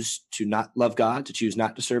choose to not love God, to choose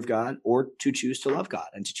not to serve God, or to choose to love God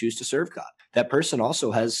and to choose to serve God. That person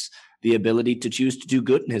also has the ability to choose to do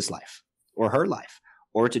good in his life or her life,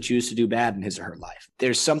 or to choose to do bad in his or her life.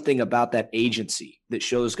 There's something about that agency that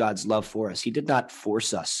shows God's love for us. He did not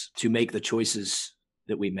force us to make the choices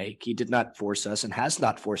that we make. He did not force us and has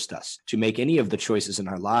not forced us to make any of the choices in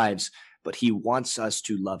our lives, but He wants us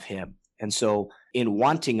to love Him. And so in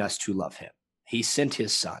wanting us to love Him, He sent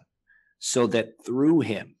His Son so that through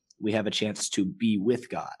Him, we have a chance to be with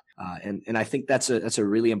God. And I think that's a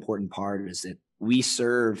really important part, is that we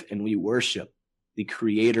serve and we worship the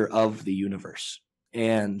creator of the universe.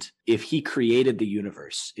 And if he created the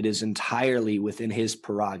universe, it is entirely within his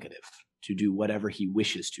prerogative to do whatever he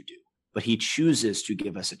wishes to do. But he chooses to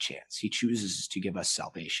give us a chance. He chooses to give us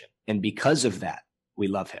salvation. And because of that, we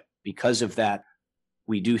love him. Because of that,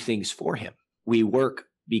 we do things for him. We work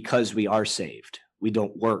because we are saved. We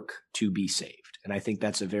don't work to be saved. And I think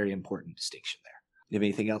that's a very important distinction there. You have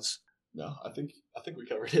anything else? No, I think we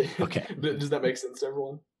covered it. Okay. Does that make sense to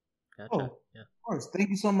everyone? Gotcha. Oh, Yeah. of course. Thank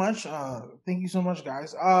you so much. Thank you so much,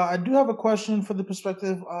 guys. I do have a question for the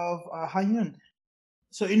perspective of Ha-Yun.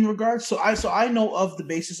 So in regards, so I know of the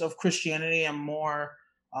basis of Christianity. I'm more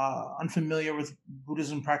unfamiliar with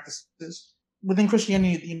Buddhism practices. Within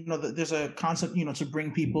Christianity, there's a concept, to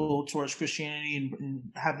bring people towards Christianity and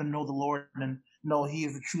have them know the Lord and know He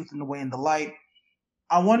is the truth and the way and the light.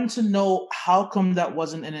 I wanted to know how come that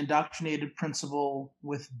wasn't an indoctrinated principle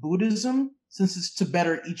with Buddhism, since it's to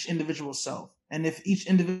better each individual self. And if each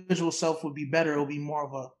individual self would be better, it would be more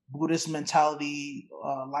of a Buddhist mentality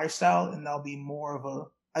lifestyle, and that'll be more of a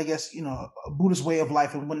Buddhist way of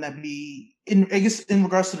life. And wouldn't that be, in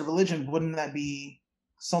regards to the religion, wouldn't that be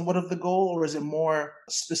somewhat of the goal, or is it more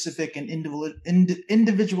specific and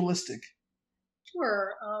individualistic?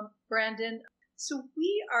 Sure, Brandon. So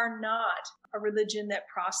we are not a religion that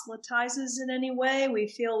proselytizes in any way. We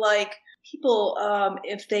feel like people,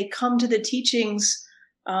 if they come to the teachings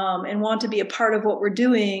and want to be a part of what we're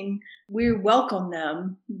doing, we welcome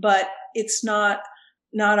them. But it's not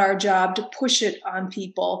our job to push it on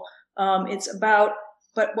people. But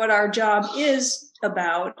what our job is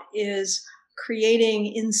about is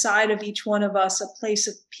creating inside of each one of us a place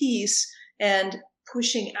of peace and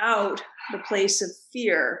pushing out the place of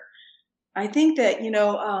fear. I think that,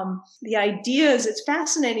 the ideas, it's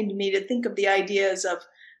fascinating to me to think of the ideas of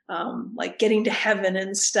like getting to heaven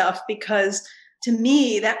and stuff, because to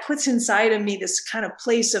me, that puts inside of me this kind of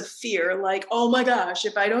place of fear, like, oh my gosh,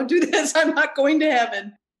 if I don't do this, I'm not going to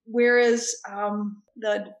heaven. Whereas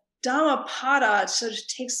the Dhammapada sort of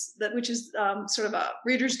takes that, which is sort of a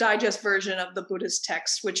Reader's Digest version of the Buddhist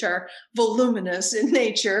texts, which are voluminous in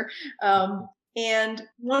nature. And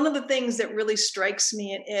one of the things that really strikes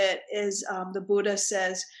me in it is the Buddha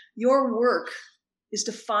says, your work is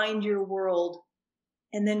to find your world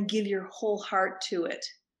and then give your whole heart to it.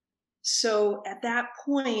 So at that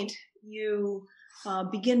point, you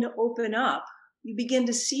begin to open up. You begin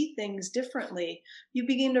to see things differently. You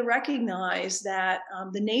begin to recognize that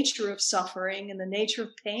the nature of suffering and the nature of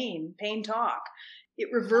pain talk, it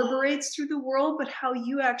reverberates through the world, but how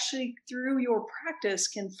you actually, through your practice,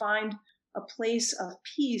 can find a place of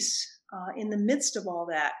peace in the midst of all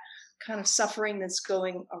that kind of suffering that's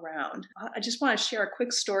going around. I just want to share a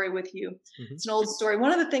quick story with you. Mm-hmm. It's an old story.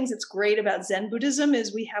 One of the things that's great about Zen Buddhism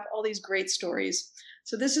is we have all these great stories.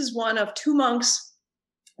 So this is one of two monks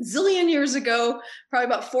zillion years ago, probably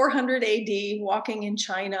about 400 AD, walking in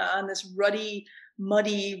China on this ruddy,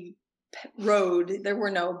 muddy road. There were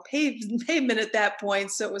no pavement at that point,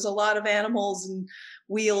 so it was a lot of animals and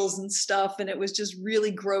wheels and stuff, and it was just really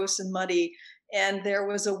gross and muddy. And there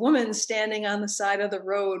was a woman standing on the side of the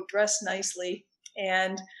road, dressed nicely,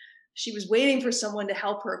 and she was waiting for someone to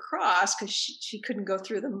help her across because she couldn't go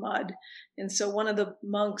through the mud. And so one of the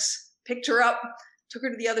monks picked her up, took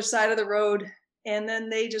her to the other side of the road, and then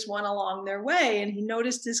they just went along their way. And he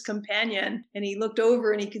noticed his companion, and he looked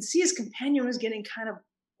over and he could see his companion was getting kind of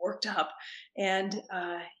worked up. And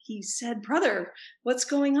he said, brother, what's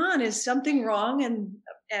going on? Is something wrong? And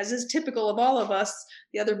as is typical of all of us,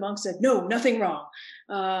 the other monk said, no, nothing wrong.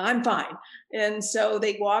 I'm fine. And so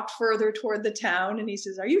they walked further toward the town, and he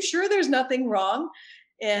says, are you sure there's nothing wrong?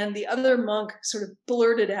 And the other monk sort of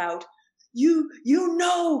blurted out, you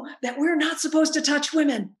know that we're not supposed to touch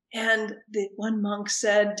women. And the one monk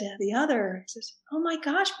said to the other, he says, oh my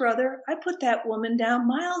gosh, brother, I put that woman down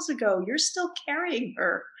miles ago. You're still carrying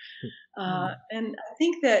her. And I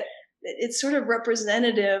think that it's sort of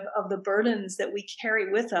representative of the burdens that we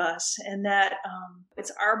carry with us, and that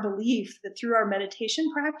it's our belief that through our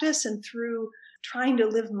meditation practice and through trying to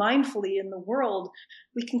live mindfully in the world,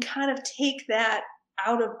 we can kind of take that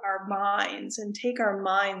out of our minds and take our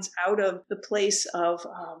minds out of the place of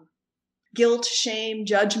guilt, shame,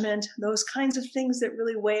 judgment, those kinds of things that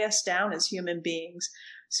really weigh us down as human beings.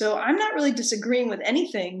 So I'm not really disagreeing with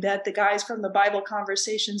anything that the guys from the Bible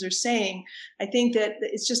Conversations are saying. I think that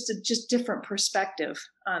it's just a different perspective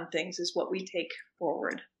on things is what we take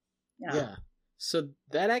forward. Yeah. So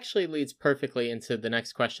that actually leads perfectly into the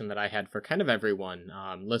next question that I had for kind of everyone,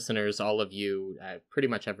 listeners, all of you, pretty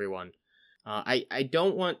much everyone. I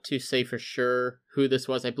don't want to say for sure who this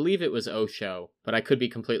was. I believe it was Osho, but I could be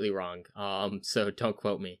completely wrong. So don't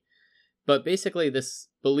quote me. But basically this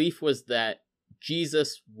belief was that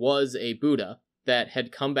Jesus was a Buddha that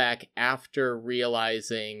had come back after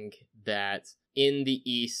realizing that in the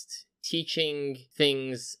East, teaching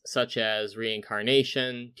things such as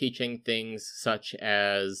reincarnation, teaching things such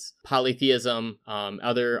as polytheism,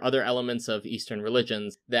 other elements of Eastern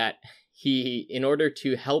religions, that he, in order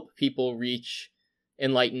to help people reach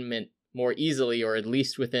enlightenment more easily, or at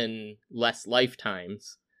least within less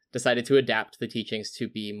lifetimes, decided to adapt the teachings to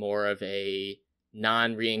be more of a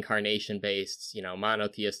non-reincarnation based,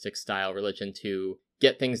 monotheistic style religion to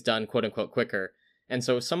get things done, quote unquote, quicker. And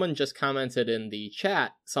so someone just commented in the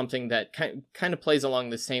chat something that kind of plays along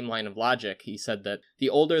the same line of logic. He said that the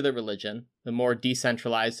older the religion, the more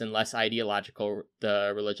decentralized and less ideological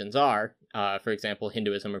the religions are, for example,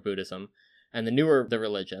 Hinduism or Buddhism, and the newer the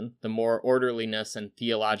religion, the more orderliness and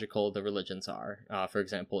theological the religions are, for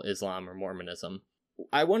example, Islam or Mormonism.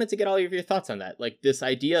 I wanted to get all of your thoughts on that. Like this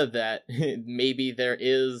idea that maybe there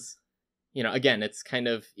is, again, it's kind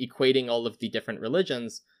of equating all of the different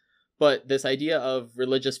religions, but this idea of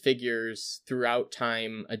religious figures throughout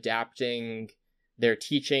time adapting their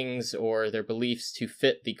teachings or their beliefs to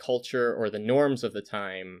fit the culture or the norms of the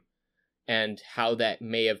time, and how that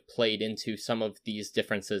may have played into some of these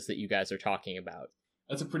differences that you guys are talking about.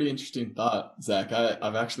 That's a pretty interesting thought, Zach.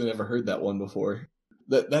 I've actually never heard that one before.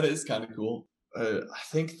 That is kind of cool. I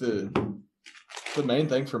think the main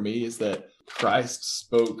thing for me is that Christ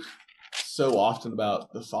spoke so often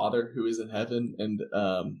about the Father who is in heaven, and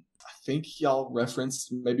I think y'all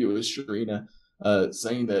referenced, maybe it was Sharina,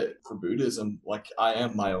 saying that for Buddhism, like, I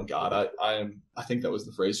am my own God. I think that was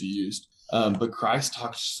the phrase you used. But Christ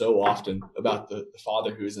talked so often about the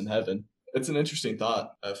Father who is in heaven. It's an interesting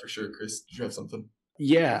thought, for sure. Chris, did you have something?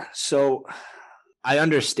 Yeah, so I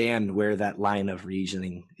understand where that line of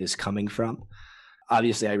reasoning is coming from.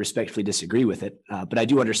 Obviously, I respectfully disagree with it, but I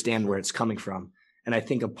do understand where it's coming from. And I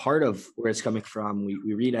think a part of where it's coming from,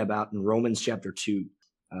 we read about in Romans chapter 2,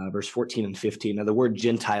 verse 14 and 15. Now, the word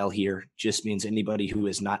Gentile here just means anybody who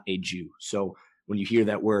is not a Jew. So when you hear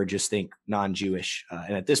that word, just think non-Jewish.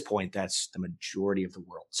 And at this point, that's the majority of the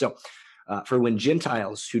world. So for when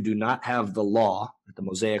Gentiles who do not have the law, the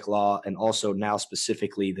Mosaic law, and also now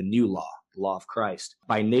specifically the new law, the law of Christ,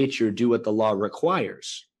 by nature do what the law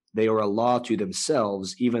requires, they are a law to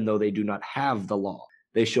themselves, even though they do not have the law.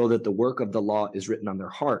 They show that the work of the law is written on their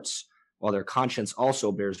hearts, while their conscience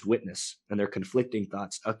also bears witness, and their conflicting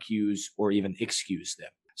thoughts accuse or even excuse them.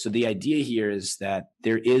 So the idea here is that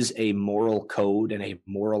there is a moral code and a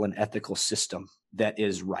moral and ethical system that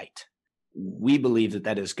is right. We believe that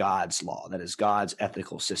that is God's law, that is God's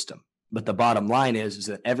ethical system. But the bottom line is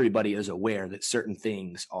that everybody is aware that certain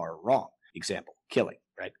things are wrong. Example, killing,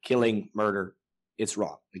 right? Killing, murder, it's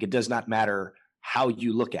wrong. Like, it does not matter how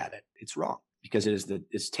you look at it. It's wrong because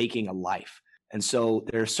it's taking a life. And so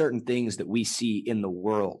there are certain things that we see in the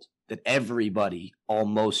world that everybody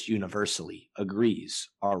almost universally agrees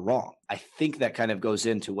are wrong. I think that kind of goes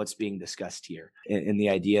into what's being discussed here in the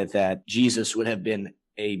idea that Jesus would have been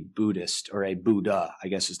a Buddhist or a Buddha, I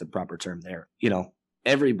guess is the proper term there.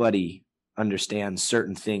 Everybody understands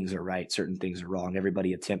certain things are right, certain things are wrong.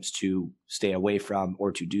 Everybody attempts to stay away from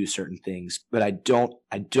or to do certain things. But I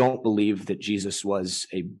don't believe that Jesus was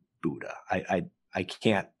a Buddha. I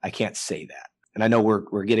can't say that. And I know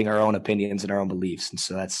we're getting our own opinions and our own beliefs. And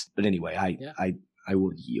so but anyway, I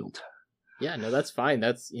will yield. Yeah, no, that's fine.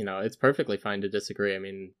 That's, it's perfectly fine to disagree. I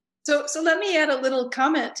mean, So let me add a little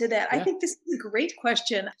comment to that. Yeah. I think this is a great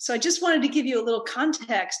question. So I just wanted to give you a little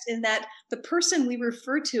context in that the person we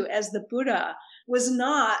refer to as the Buddha was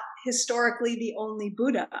not historically the only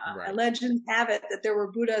Buddha. Right. Legends have it that there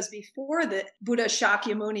were Buddhas before that. Buddha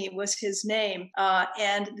Shakyamuni was his name.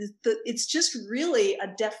 And it's just really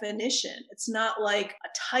a definition. It's not like a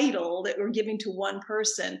title that we're giving to one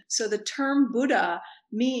person. So the term Buddha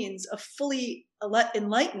means a fully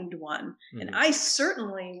enlightened one. Mm-hmm. And I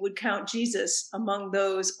certainly would count Jesus among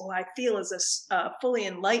those who I feel is a fully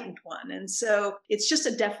enlightened one. And so it's just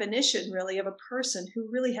a definition really of a person who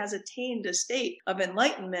really has attained a state of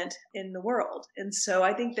enlightenment in the world. And so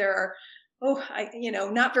I think there are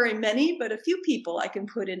not very many, but a few people I can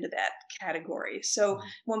put into that category. So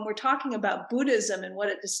when we're talking about Buddhism and what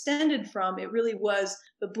it descended from, it really was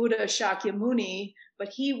the Buddha Shakyamuni, but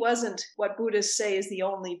he wasn't what Buddhists say is the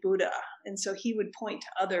only Buddha. And so he would point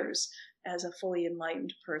to others as a fully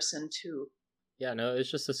enlightened person too. Yeah, no, it's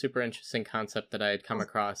just a super interesting concept that I had come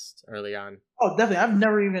across early on. Oh, definitely. I've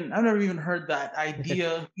never even heard that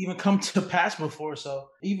idea even come to pass before. So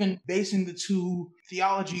even basing the two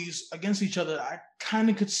theologies against each other, I kind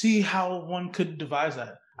of could see how one could devise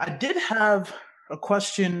that. I did have a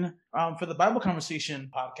question for the Bible Conversation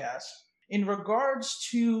podcast. in regards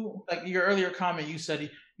to like your earlier comment, you said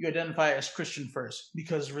you identify as Christian first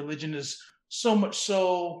because religion is so much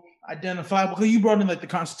so identifiable. Because you brought in like the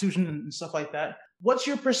Constitution and stuff like that. What's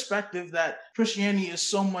your perspective that Christianity is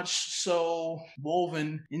so much so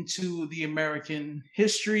woven into the American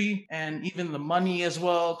history and even the money as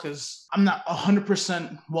well? Because I'm not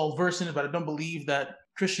 100% well versed in it, but I don't believe that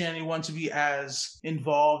Christianity wants to be as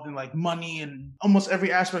involved in like money and almost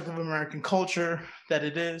every aspect of American culture that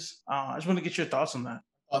it is. I just want to get your thoughts on that.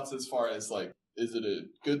 Thoughts as far as like, is it a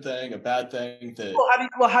good thing, a bad thing? That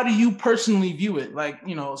How do you personally view it? Like,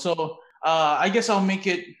 so I guess I'll make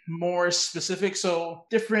it more specific. So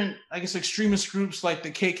different, I guess, extremist groups like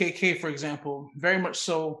the KKK, for example, very much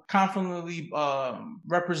so confidently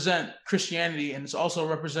represent Christianity, and it's also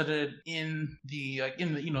represented in the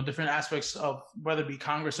different aspects of whether it be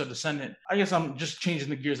Congress or the Senate. I guess I'm just changing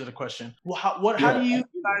the gears of the question. Well, how do you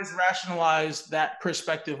guys rationalize that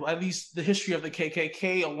perspective? At least the history of the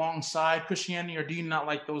KKK alongside Christianity, or do you not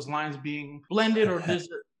like those lines being blended, or is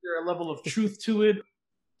there a level of truth to it?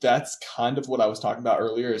 That's kind of what I was talking about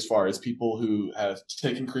earlier as far as people who have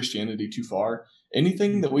taken Christianity too far.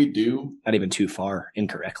 Anything that we do... Not even too far,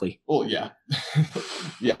 incorrectly. Well, yeah.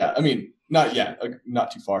 Yeah, I mean, not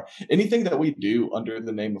too far. Anything that we do under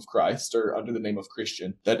the name of Christ or under the name of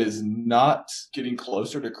Christian that is not getting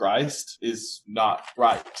closer to Christ is not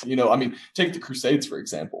right. I mean, take the Crusades, for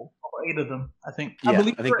example. 8 of them, I think. Yeah, I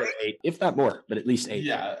think there are 8, if not more, but at least 8.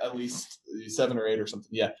 Yeah, at least 7 or 8 or something.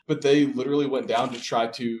 Yeah, but they literally went down to try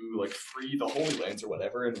to like free the Holy Lands or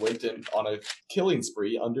whatever, and went in on a killing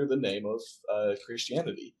spree under the name of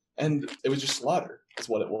Christianity, and it was just slaughter. Is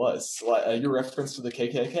what it was. Your reference to the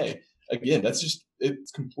KKK. Again,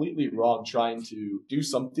 it's completely wrong trying to do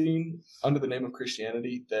something under the name of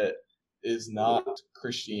Christianity that is not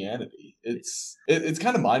Christianity. It's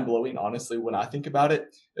kind of mind-blowing, honestly, when I think about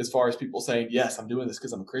it, as far as people saying, yes, I'm doing this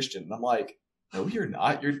because I'm a Christian. And I'm like, no, you're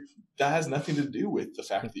not. That has nothing to do with the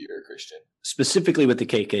fact that you're a Christian. Specifically with the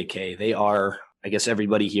KKK, they are, I guess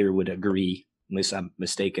everybody here would agree, unless I'm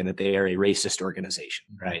mistaken, that they are a racist organization,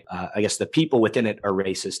 right? I guess the people within it are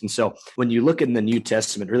racist. And so when you look in the New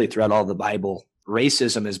Testament, really throughout all the Bible,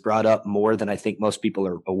 racism is brought up more than I think most people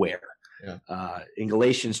are aware. Yeah. In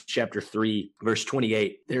Galatians chapter 3, verse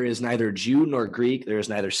 28, there is neither Jew nor Greek, there is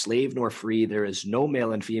neither slave nor free, there is no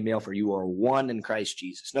male and female, for you are one in Christ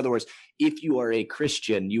Jesus. In other words, if you are a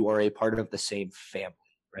Christian, you are a part of the same family,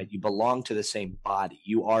 right? You belong to the same body.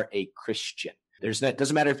 You are a Christian. It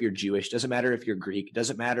doesn't matter if you're Jewish, doesn't matter if you're Greek, it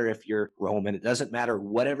doesn't matter if you're Roman, it doesn't matter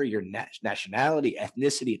whatever your nationality,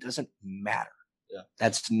 ethnicity, it doesn't matter. Yeah.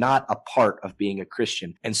 That's not a part of being a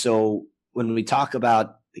Christian. And so when we talk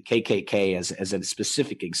about the KKK as a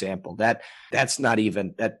specific example, that's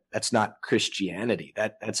not Christianity.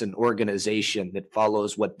 That's an organization that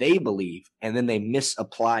follows what they believe, and then they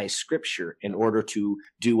misapply scripture in order to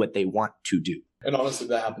do what they want to do. And honestly,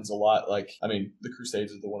 that happens a lot. Like, I mean, the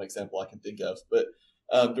Crusades is the one example I can think of, but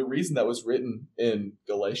the reason that was written in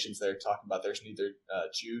Galatians, they're talking about there's neither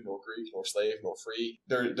Jew nor Greek nor slave nor free.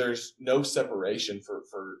 There's no separation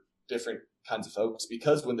for different kinds of folks,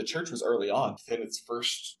 because when the church was early on, in its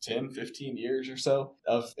first 10, 15 years or so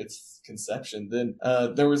of its conception, then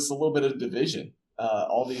there was a little bit of division.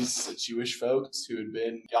 All these Jewish folks who had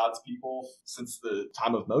been God's people since the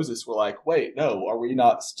time of Moses were like, wait, no, are we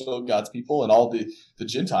not still God's people? And all the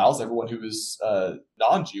Gentiles, everyone who was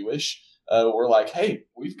non-Jewish, were like, hey,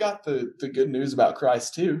 we've got the good news about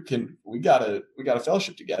Christ too. We got a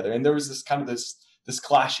fellowship together. And there was this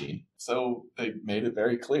clashing. So they made it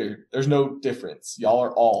very clear. There's no difference. Y'all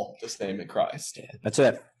are all the same in Christ. Yeah. That's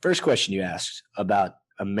that first question you asked about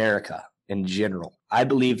America in general. I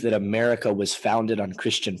believe that America was founded on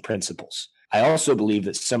Christian principles. I also believe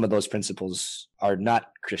that some of those principles are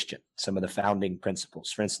not Christian, some of the founding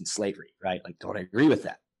principles, for instance, slavery, right? Like, don't agree with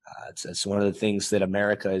that. It's one of the things that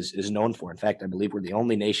America is known for. In fact, I believe we're the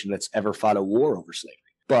only nation that's ever fought a war over slavery.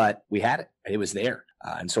 But we had it. It was there.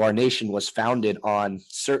 And so our nation was founded on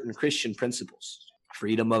certain Christian principles.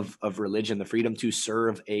 Freedom of religion, the freedom to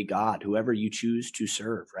serve a God, whoever you choose to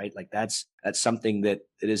serve, right? Like that's something that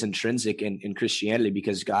is intrinsic in Christianity,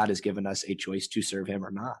 because God has given us a choice to serve him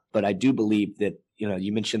or not. But I do believe that,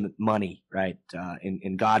 you mentioned money, right?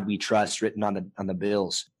 In God we trust, written on the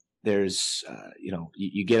bills. There's,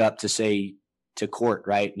 you get up to say to court,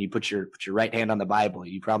 right? And you put your right hand on the Bible.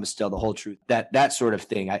 You promise to tell the whole truth. That sort of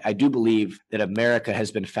thing. I do believe that America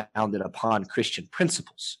has been founded upon Christian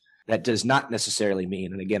principles. That does not necessarily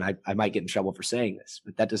mean, and again, I might get in trouble for saying this,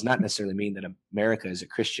 but that does not necessarily mean that America is a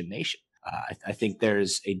Christian nation. I think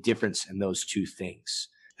there's a difference in those two things.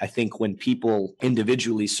 I think when people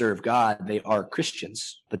individually serve God, they are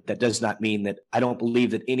Christians, but that does not mean that I don't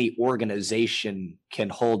believe that any organization can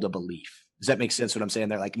hold a belief. Does that make sense what I'm saying?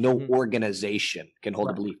 They're like, no organization can hold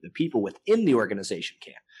a belief. The people within the organization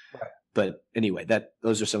can. Right. But anyway,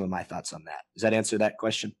 those are some of my thoughts on that. Does that answer that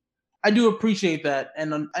question? I do appreciate that.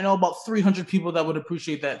 And I know about 300 people that would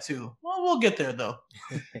appreciate that too. Well, we'll get there though.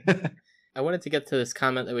 I wanted to get to this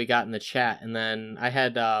comment that we got in the chat, and then I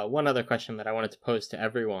had one other question that I wanted to pose to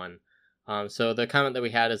everyone. So the comment that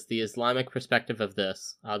we had is the Islamic perspective of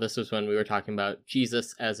this. This was when we were talking about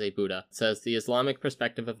Jesus as a Buddha. It says, the Islamic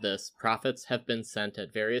perspective of this, prophets have been sent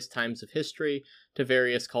at various times of history to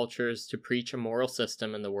various cultures to preach a moral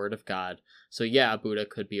system and the word of God. So yeah, Buddha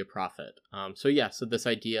could be a prophet. So this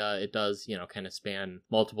idea, it does, kind of span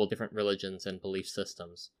multiple different religions and belief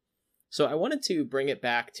systems. So I wanted to bring it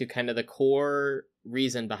back to kind of the core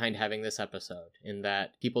reason behind having this episode, in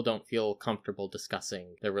that people don't feel comfortable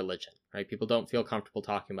discussing their religion, right? People don't feel comfortable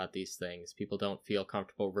talking about these things. People don't feel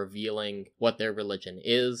comfortable revealing what their religion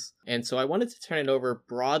is. And so I wanted to turn it over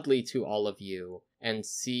broadly to all of you and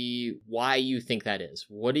see why you think that is.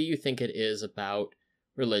 What do you think it is about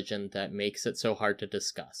religion that makes it so hard to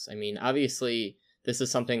discuss? I mean, obviously, this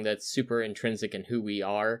is something that's super intrinsic in who we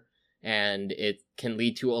are, and it can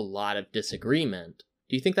lead to a lot of disagreement.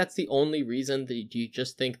 Do you think that's the only reason? Do you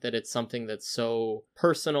just think that it's something that's so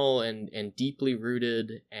personal and deeply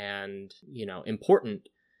rooted and, important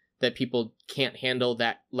that people can't handle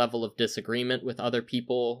that level of disagreement with other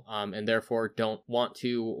people, and therefore don't want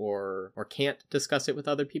to or can't discuss it with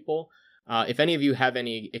other people? If any of you have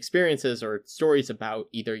any experiences or stories about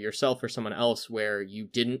either yourself or someone else where you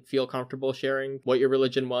didn't feel comfortable sharing what your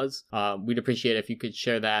religion was, we'd appreciate it if you could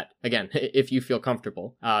share that, again, if you feel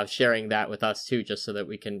comfortable, sharing that with us too, just so that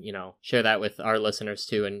we can, share that with our listeners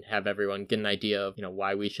too and have everyone get an idea of,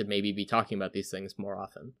 why we should maybe be talking about these things more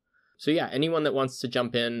often. So yeah, anyone that wants to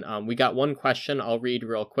jump in, we got one question I'll read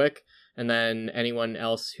real quick. And then anyone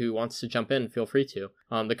else who wants to jump in, feel free to.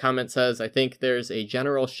 The comment says, I think there's a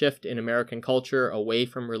general shift in American culture away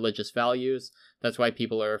from religious values. That's why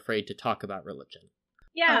people are afraid to talk about religion.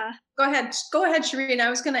 Yeah. Go ahead, Shireen. I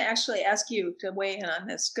was going to actually ask you to weigh in on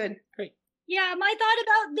this. Good. Great. Yeah, my thought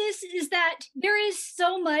about this is that there is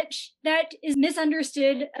so much that is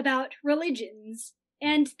misunderstood about religions,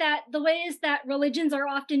 and that the ways that religions are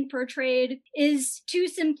often portrayed is too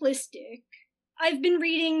simplistic. I've been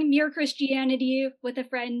reading Mere Christianity with a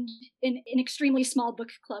friend in an extremely small book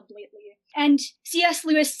club lately. And C.S.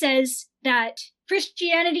 Lewis says that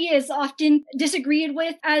Christianity is often disagreed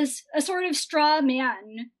with as a sort of straw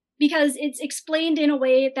man, because it's explained in a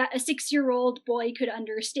way that a 6-year-old boy could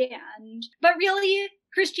understand. But really,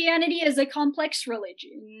 Christianity is a complex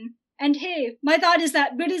religion. And hey, my thought is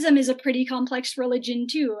that Buddhism is a pretty complex religion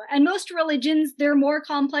too. And most religions, they're more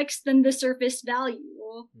complex than the surface value.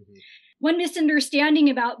 Mm-hmm. One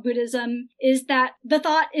misunderstanding about Buddhism is that the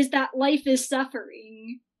thought is that life is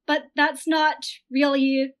suffering, but that's not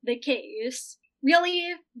really the case.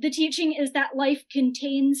 Really, the teaching is that life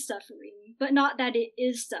contains suffering, but not that it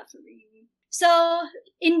is suffering. So,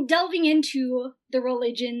 in delving into the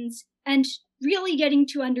religions and really getting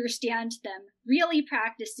to understand them, really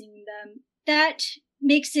practicing them, that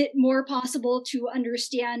makes it more possible to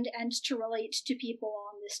understand and to relate to people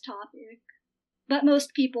on this topic. But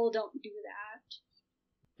most people don't do that.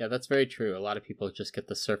 Yeah, that's very true. A lot of people just get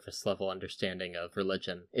the surface level understanding of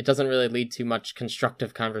religion. It doesn't really lead to much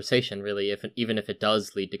constructive conversation, really, even if it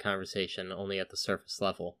does lead to conversation, only at the surface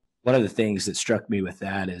level. One of the things that struck me with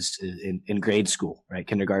that is in grade school, right?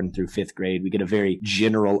 Kindergarten through 5th grade, we get a very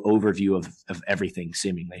general overview of everything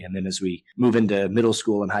seemingly. And then as we move into middle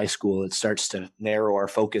school and high school, it starts to narrow our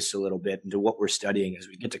focus a little bit into what we're studying. As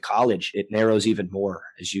we get to college, it narrows even more.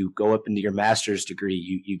 As you go up into your master's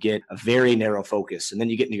degree, you get a very narrow focus. And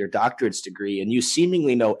then you get into your doctorate's degree and you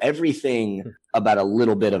seemingly know everything about a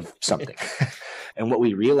little bit of something. And what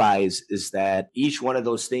we realize is that each one of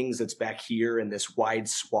those things that's back here in this wide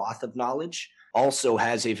swath of knowledge also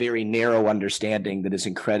has a very narrow understanding that is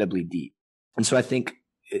incredibly deep. And so I think,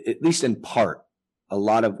 at least in part, a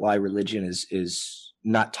lot of why religion is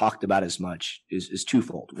not talked about as much is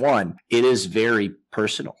twofold. One, it is very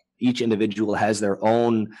personal. Each individual has their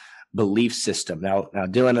own belief system. Now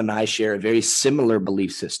Dylan and I share a very similar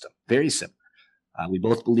belief system, very similar. We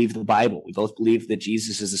both believe the Bible. We both believe that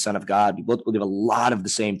Jesus is the Son of God. We both believe a lot of the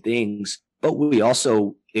same things, but we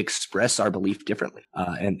also express our belief differently.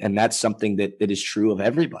 And that's something that is true of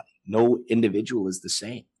everybody. No individual is the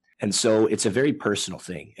same. And so it's a very personal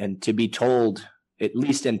thing. And to be told, at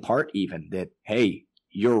least in part even, that, hey,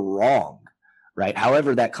 you're wrong right?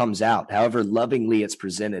 However that comes out, however lovingly it's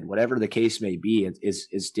presented, whatever the case may be,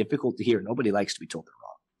 is difficult to hear. Nobody likes to be told they're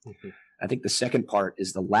wrong. Mm-hmm. I think the second part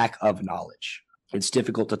is the lack of knowledge. It's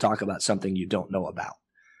difficult to talk about something you don't know about.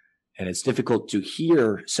 And it's difficult to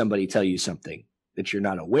hear somebody tell you something that you're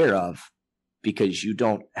not aware of because you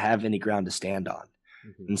don't have any ground to stand on.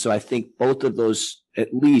 Mm-hmm. And so I think both of those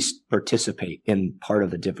at least participate in part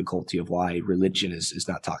of the difficulty of why religion is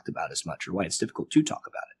not talked about as much, or why it's difficult to talk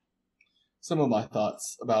about it. Some of my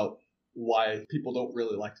thoughts about why people don't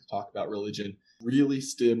really like to talk about religion really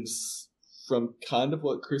stems from kind of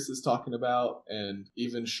what Chris is talking about, and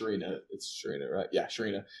even Sharina. It's Sharina, right? Yeah,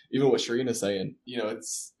 Sharina. Even what Sharina's saying,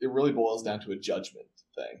 it really boils down to a judgment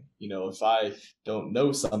thing. If I don't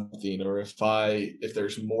know something, or if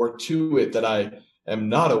there's more to it that I am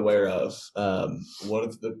not aware of,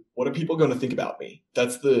 what are people going to think about me?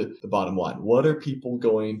 That's the bottom line. What are people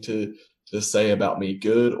going to say about me,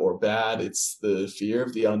 good or bad? It's the fear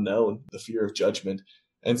of the unknown, the fear of judgment.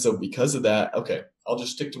 And so because of that, okay, I'll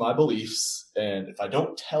just stick to my beliefs. And if I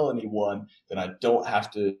don't tell anyone, then I don't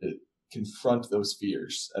have to confront those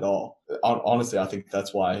fears at all. Honestly, I think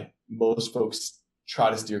that's why most folks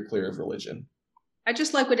try to steer clear of religion. I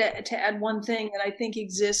just like to add one thing that I think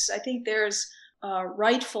exists. I think there's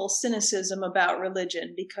rightful cynicism about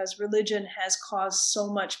religion, because religion has caused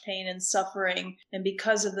so much pain and suffering, and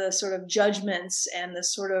because of the sort of judgments and the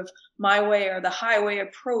sort of my way or the highway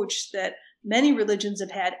approach that many religions have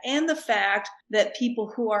had, and the fact that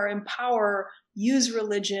people who are in power use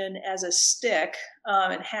religion as a stick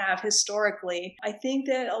and have historically, I think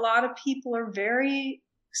that a lot of people are very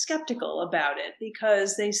skeptical about it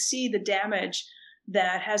because they see the damage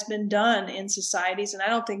that has been done in societies. And I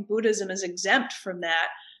don't think Buddhism is exempt from that.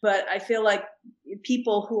 But I feel like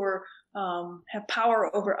people who are have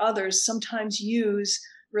power over others sometimes use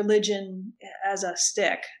religion as a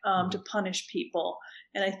stick to punish people.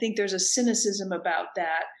 And I think there's a cynicism about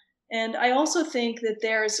that. And I also think that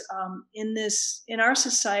there's in our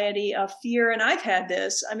society a fear, and I've had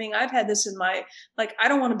this in my, I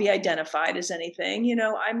don't want to be identified as anything,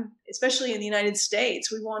 I'm, especially in the United States,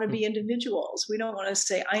 we want to be individuals. We don't want to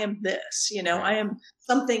say, I am this, I am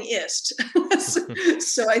something ist.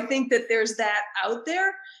 So I think that there's that out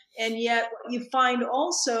there. And yet what you find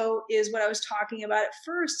also is what I was talking about at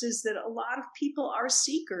first, is that a lot of people are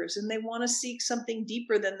seekers and they want to seek something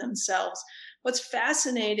deeper than themselves. What's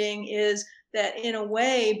fascinating is that in a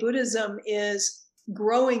way, Buddhism is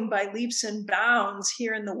growing by leaps and bounds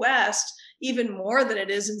here in the West, even more than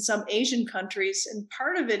it is in some Asian countries. And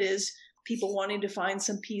part of it is people wanting to find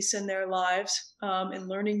some peace in their lives and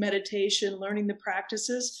learning meditation, learning the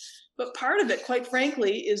practices. But part of it, quite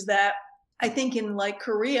frankly, is that I think in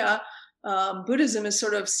Korea, Buddhism is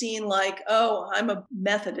sort of seen like, oh, I'm a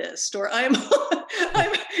Methodist, or I'm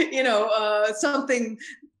something,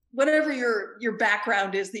 whatever your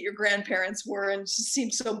background is that your grandparents were, and it just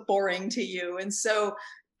seems so boring to you. And so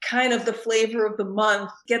kind of the flavor of the month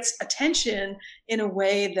gets attention in a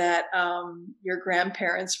way that your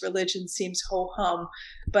grandparents' religion seems ho-hum.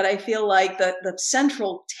 But I feel like the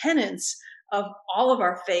central tenets of all of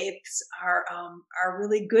our faiths are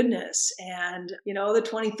really goodness. And, the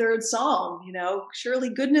 23rd Psalm, surely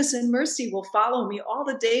goodness and mercy will follow me all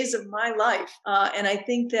the days of my life. And I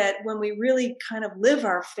think that when we really kind of live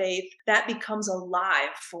our faith, that becomes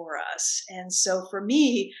alive for us. And so for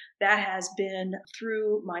me, that has been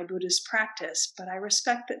through my Buddhist practice. But I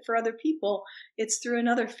respect that for other people, it's through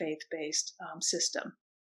another faith-based system.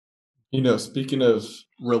 Speaking of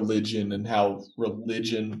religion and how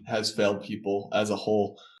religion has failed people as a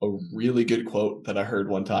whole, a really good quote that I heard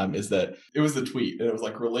one time is that it was a tweet and it was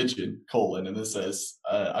like religion, : and it says,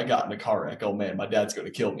 I got in a car wreck. Oh man, my dad's going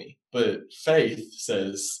to kill me. But faith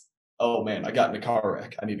says, oh man, I got in a car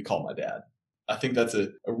wreck. I need to call my dad. I think that's a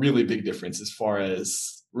really big difference, as far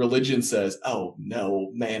as religion says, oh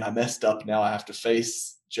no, man, I messed up. Now I have to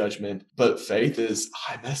face judgment. But faith is,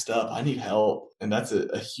 I messed up, I need help. And that's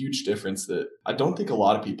a huge difference that I don't think a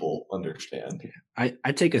lot of people understand.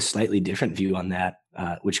 I take a slightly different view on that,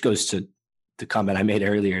 which goes to the comment I made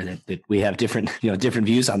earlier that we have different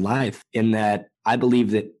views on life, in that I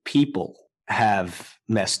believe that people have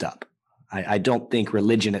messed up. I don't think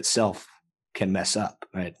religion itself can mess up,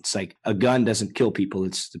 right? It's like a gun doesn't kill people.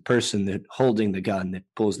 It's the person that holding the gun that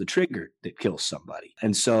pulls the trigger that kills somebody.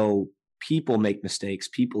 And so people make mistakes,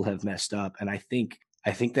 people have messed up. And I think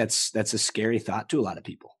that's a scary thought to a lot of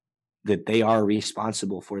people, that they are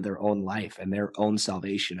responsible for their own life and their own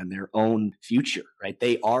salvation and their own future, right?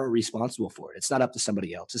 They are responsible for it. It's not up to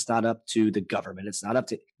somebody else. It's not up to the government. It's not up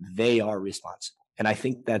to, they are responsible. And I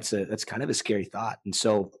think that's kind of a scary thought. And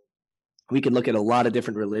so We can look at a lot of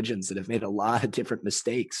different religions that have made a lot of different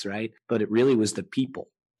mistakes, right? But it really was the people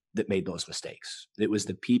that made those mistakes. It was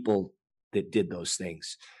the people that did those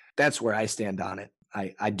things. That's where I stand on it.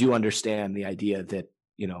 I do understand the idea that,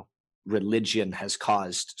 religion has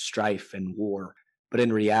caused strife and war. But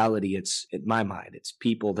in reality, it's, in my mind, it's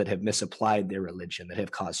people that have misapplied their religion that have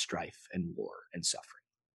caused strife and war and suffering.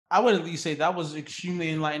 I would at least say that was extremely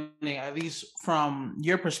enlightening, at least from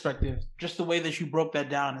your perspective. Just the way that you broke that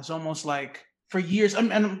down. It's almost like for years,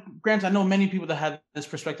 and granted, I know many people that have this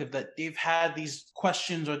perspective that they've had these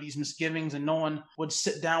questions or these misgivings and no one would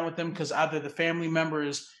sit down with them because either the family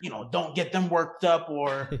members, don't get them worked up,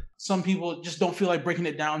 or some people just don't feel like breaking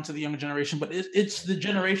it down to the younger generation. But it's the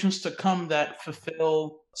generations to come that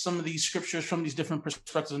fulfill some of these scriptures from these different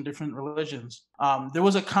perspectives and different religions. There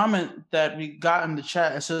was a comment that we got in the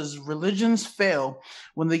chat. It says, religions fail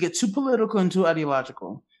when they get too political and too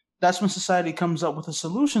ideological. That's when society comes up with a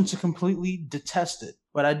solution to completely detest it.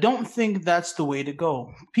 But I don't think that's the way to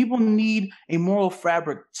go. People need a moral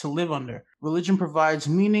fabric to live under. Religion provides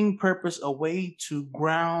meaning, purpose, a way to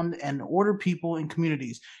ground and order people in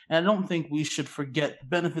communities. And I don't think we should forget the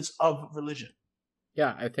benefits of religion.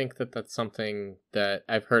 Yeah, I think that that's something that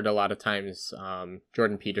I've heard a lot of times.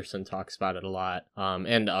 Jordan Peterson talks about it a lot,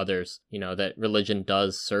 and others, that religion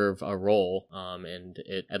does serve a role, and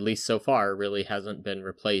it, at least so far, really hasn't been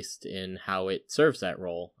replaced in how it serves that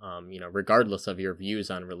role, regardless of your views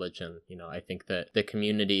on religion. I think that the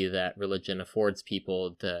community that religion affords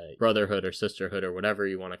people, the brotherhood or sisterhood or whatever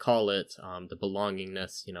you want to call it, the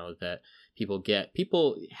belongingness, that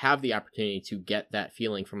people have the opportunity to get that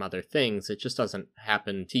feeling from other things. It just doesn't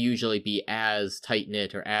happen to usually be as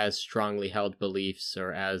tight-knit or as strongly held beliefs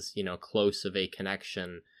or as, close of a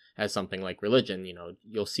connection as something like religion.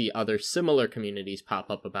 You'll see other similar communities pop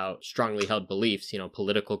up about strongly held beliefs,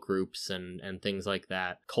 political groups and things like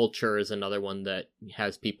that. Culture is another one that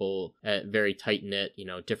has people very tight-knit,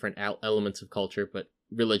 different elements of culture, but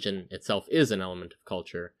religion itself is an element of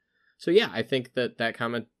culture. So yeah, I think that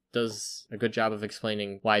comment does a good job of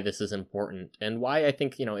explaining why this is important and why I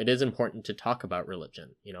think, it is important to talk about religion.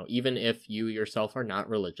 Even if you yourself are not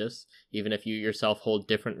religious, even if you yourself hold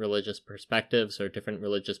different religious perspectives or different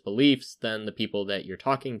religious beliefs than the people that you're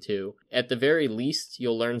talking to, at the very least,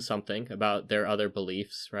 you'll learn something about their other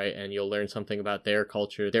beliefs, right? And you'll learn something about their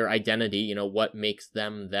culture, their identity, what makes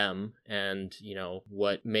them them, and,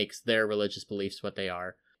 what makes their religious beliefs what they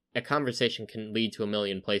are. A conversation can lead to a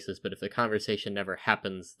million places, but if the conversation never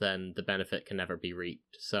happens, then the benefit can never be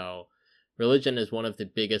reaped. So religion is one of the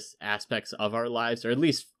biggest aspects of our lives, or at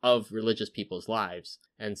least of religious people's lives.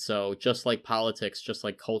 And so just like politics, just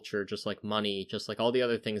like culture, just like money, just like all the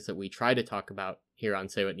other things that we try to talk about here on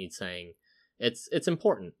Say What Needs Saying, it's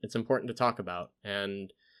important. It's important to talk about.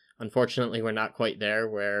 And unfortunately, we're not quite there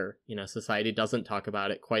where, society doesn't talk about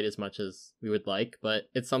it quite as much as we would like, but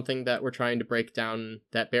it's something that we're trying to break down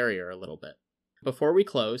that barrier a little bit. Before we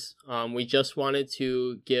close, we just wanted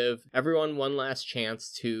to give everyone one last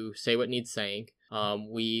chance to say what needs saying.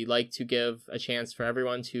 We like to give a chance for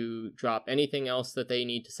everyone to drop anything else that they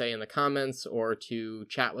need to say in the comments or to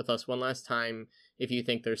chat with us one last time if you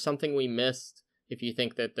think there's something we missed. If you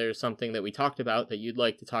think that there's something that we talked about that you'd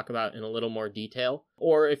like to talk about in a little more detail,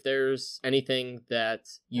 or if there's anything that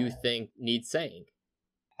you think needs saying.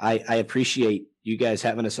 I appreciate you guys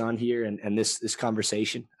having us on here and this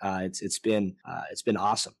conversation. It's been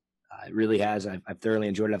awesome. It really has. I've thoroughly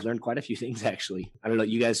enjoyed it. I've learned quite a few things, actually. I don't know.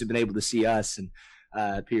 You guys have been able to see us,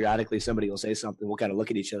 and periodically somebody will say something. We'll kind of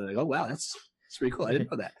look at each other and go, "Wow, that's pretty cool. I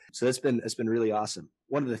didn't know that." So it's been really awesome.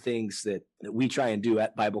 One of the things that we try and do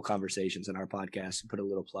at Bible Conversations on our podcast, and put a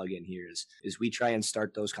little plug in here, is we try and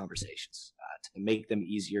start those conversations to make them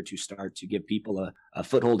easier to start, to give people a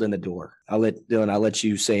foothold in the door. I'll let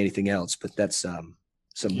you say anything else, but that's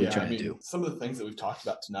something we try to do. Some of the things that we've talked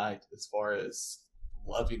about tonight, as far as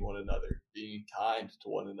loving one another, being kind to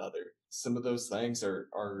one another, some of those things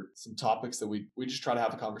are some topics that we just try to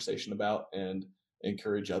have a conversation about and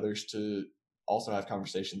encourage others to also have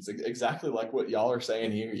conversations exactly like what y'all are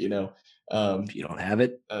saying here. If you don't have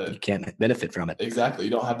it, you can't benefit from it. Exactly.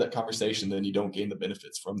 You don't have that conversation, then you don't gain the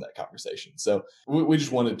benefits from that conversation. So we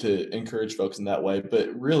just wanted to encourage folks in that way,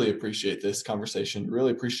 but really appreciate this conversation.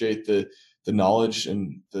 Really appreciate the knowledge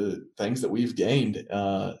and the things that we've gained,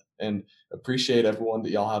 and appreciate everyone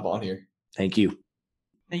that y'all have on here. Thank you.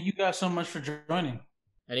 Thank you guys so much for joining.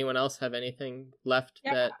 Anyone else have anything left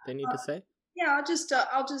that they need to say? Yeah,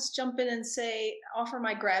 I'll just jump in and offer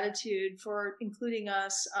my gratitude for including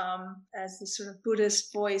us as the sort of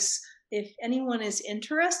Buddhist voice. If anyone is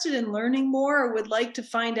interested in learning more or would like to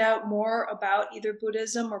find out more about either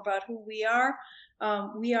Buddhism or about who we are,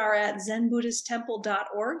 We are at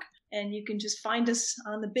zenbuddhisttemple.org, and you can just find us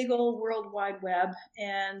on the big old World Wide Web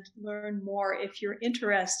and learn more if you're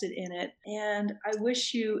interested in it. And I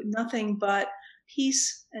wish you nothing but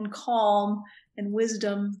peace and calm and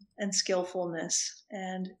wisdom and skillfulness,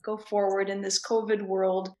 and go forward in this COVID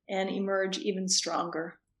world and emerge even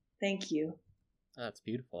stronger. Thank you. That's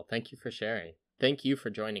beautiful. Thank you for sharing. Thank you for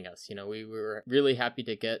joining us. We were really happy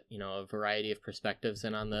to get, a variety of perspectives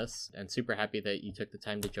in on this, and super happy that you took the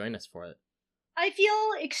time to join us for it. I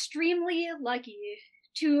feel extremely lucky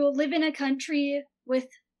to live in a country with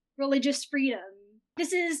religious freedom.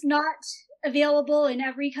 This is not available in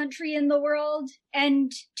every country in the world,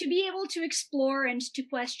 and to be able to explore and to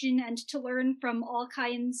question and to learn from all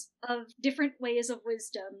kinds of different ways of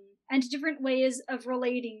wisdom and different ways of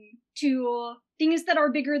relating to things that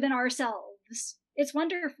are bigger than ourselves. It's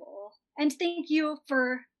wonderful. And thank you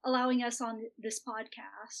for allowing us on this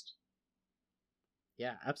podcast.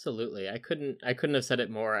 Yeah, absolutely. I couldn't have said it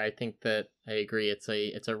more. I think that I agree. It's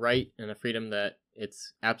a right and a freedom that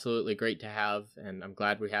it's absolutely great to have, and I'm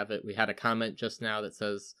glad we have it. We had a comment just now that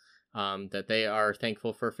says that they are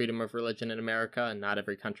thankful for freedom of religion in America, and not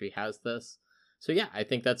every country has this. So yeah, I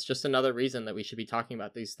think that's just another reason that we should be talking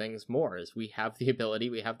about these things more, is we have the ability,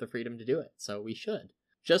 we have the freedom to do it, so we should.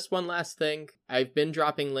 Just one last thing. I've been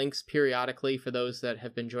dropping links periodically for those that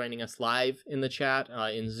have been joining us live in the chat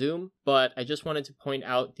in Zoom, but I just wanted to point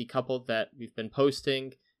out the couple that we've been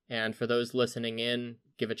posting, and for those listening in,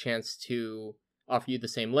 give a chance to offer you the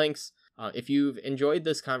same links. If you've enjoyed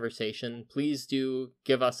this conversation, please do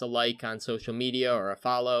give us a like on social media or a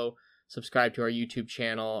follow, subscribe to our YouTube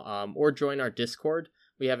channel, or join our Discord.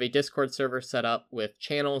 We have a Discord server set up with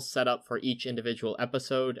channels set up for each individual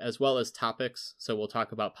episode, as well as topics. So we'll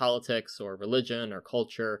talk about politics or religion or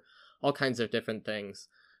culture, all kinds of different things.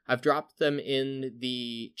 I've dropped them in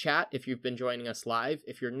the chat if you've been joining us live.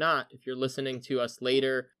 If you're not, if you're listening to us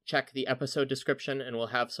later, check the episode description and we'll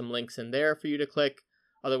have some links in there for you to click.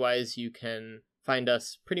 Otherwise, you can find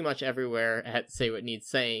us pretty much everywhere at Say What Needs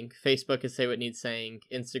Saying. Facebook is Say What Needs Saying.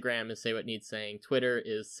 Instagram is Say What Needs Saying. Twitter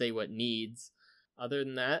is Say What Needs. Other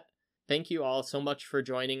than that, thank you all so much for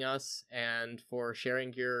joining us and for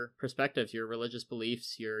sharing your perspectives, your religious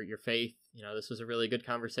beliefs, your faith. This was a really good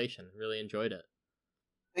conversation. Really enjoyed it.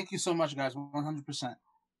 Thank you so much, guys. 100%.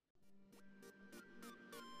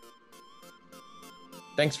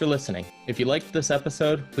 Thanks for listening. If you liked this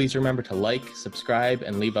episode, please remember to like, subscribe,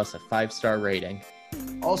 and leave us a 5-star rating.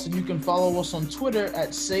 Also, you can follow us on Twitter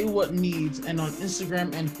at Say What Needs and on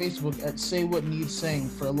Instagram and Facebook at Say What Needs Saying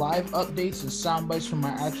for live updates and sound bites from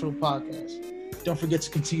our actual podcast. Don't forget to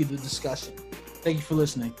continue the discussion. Thank you for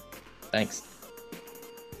listening. Thanks.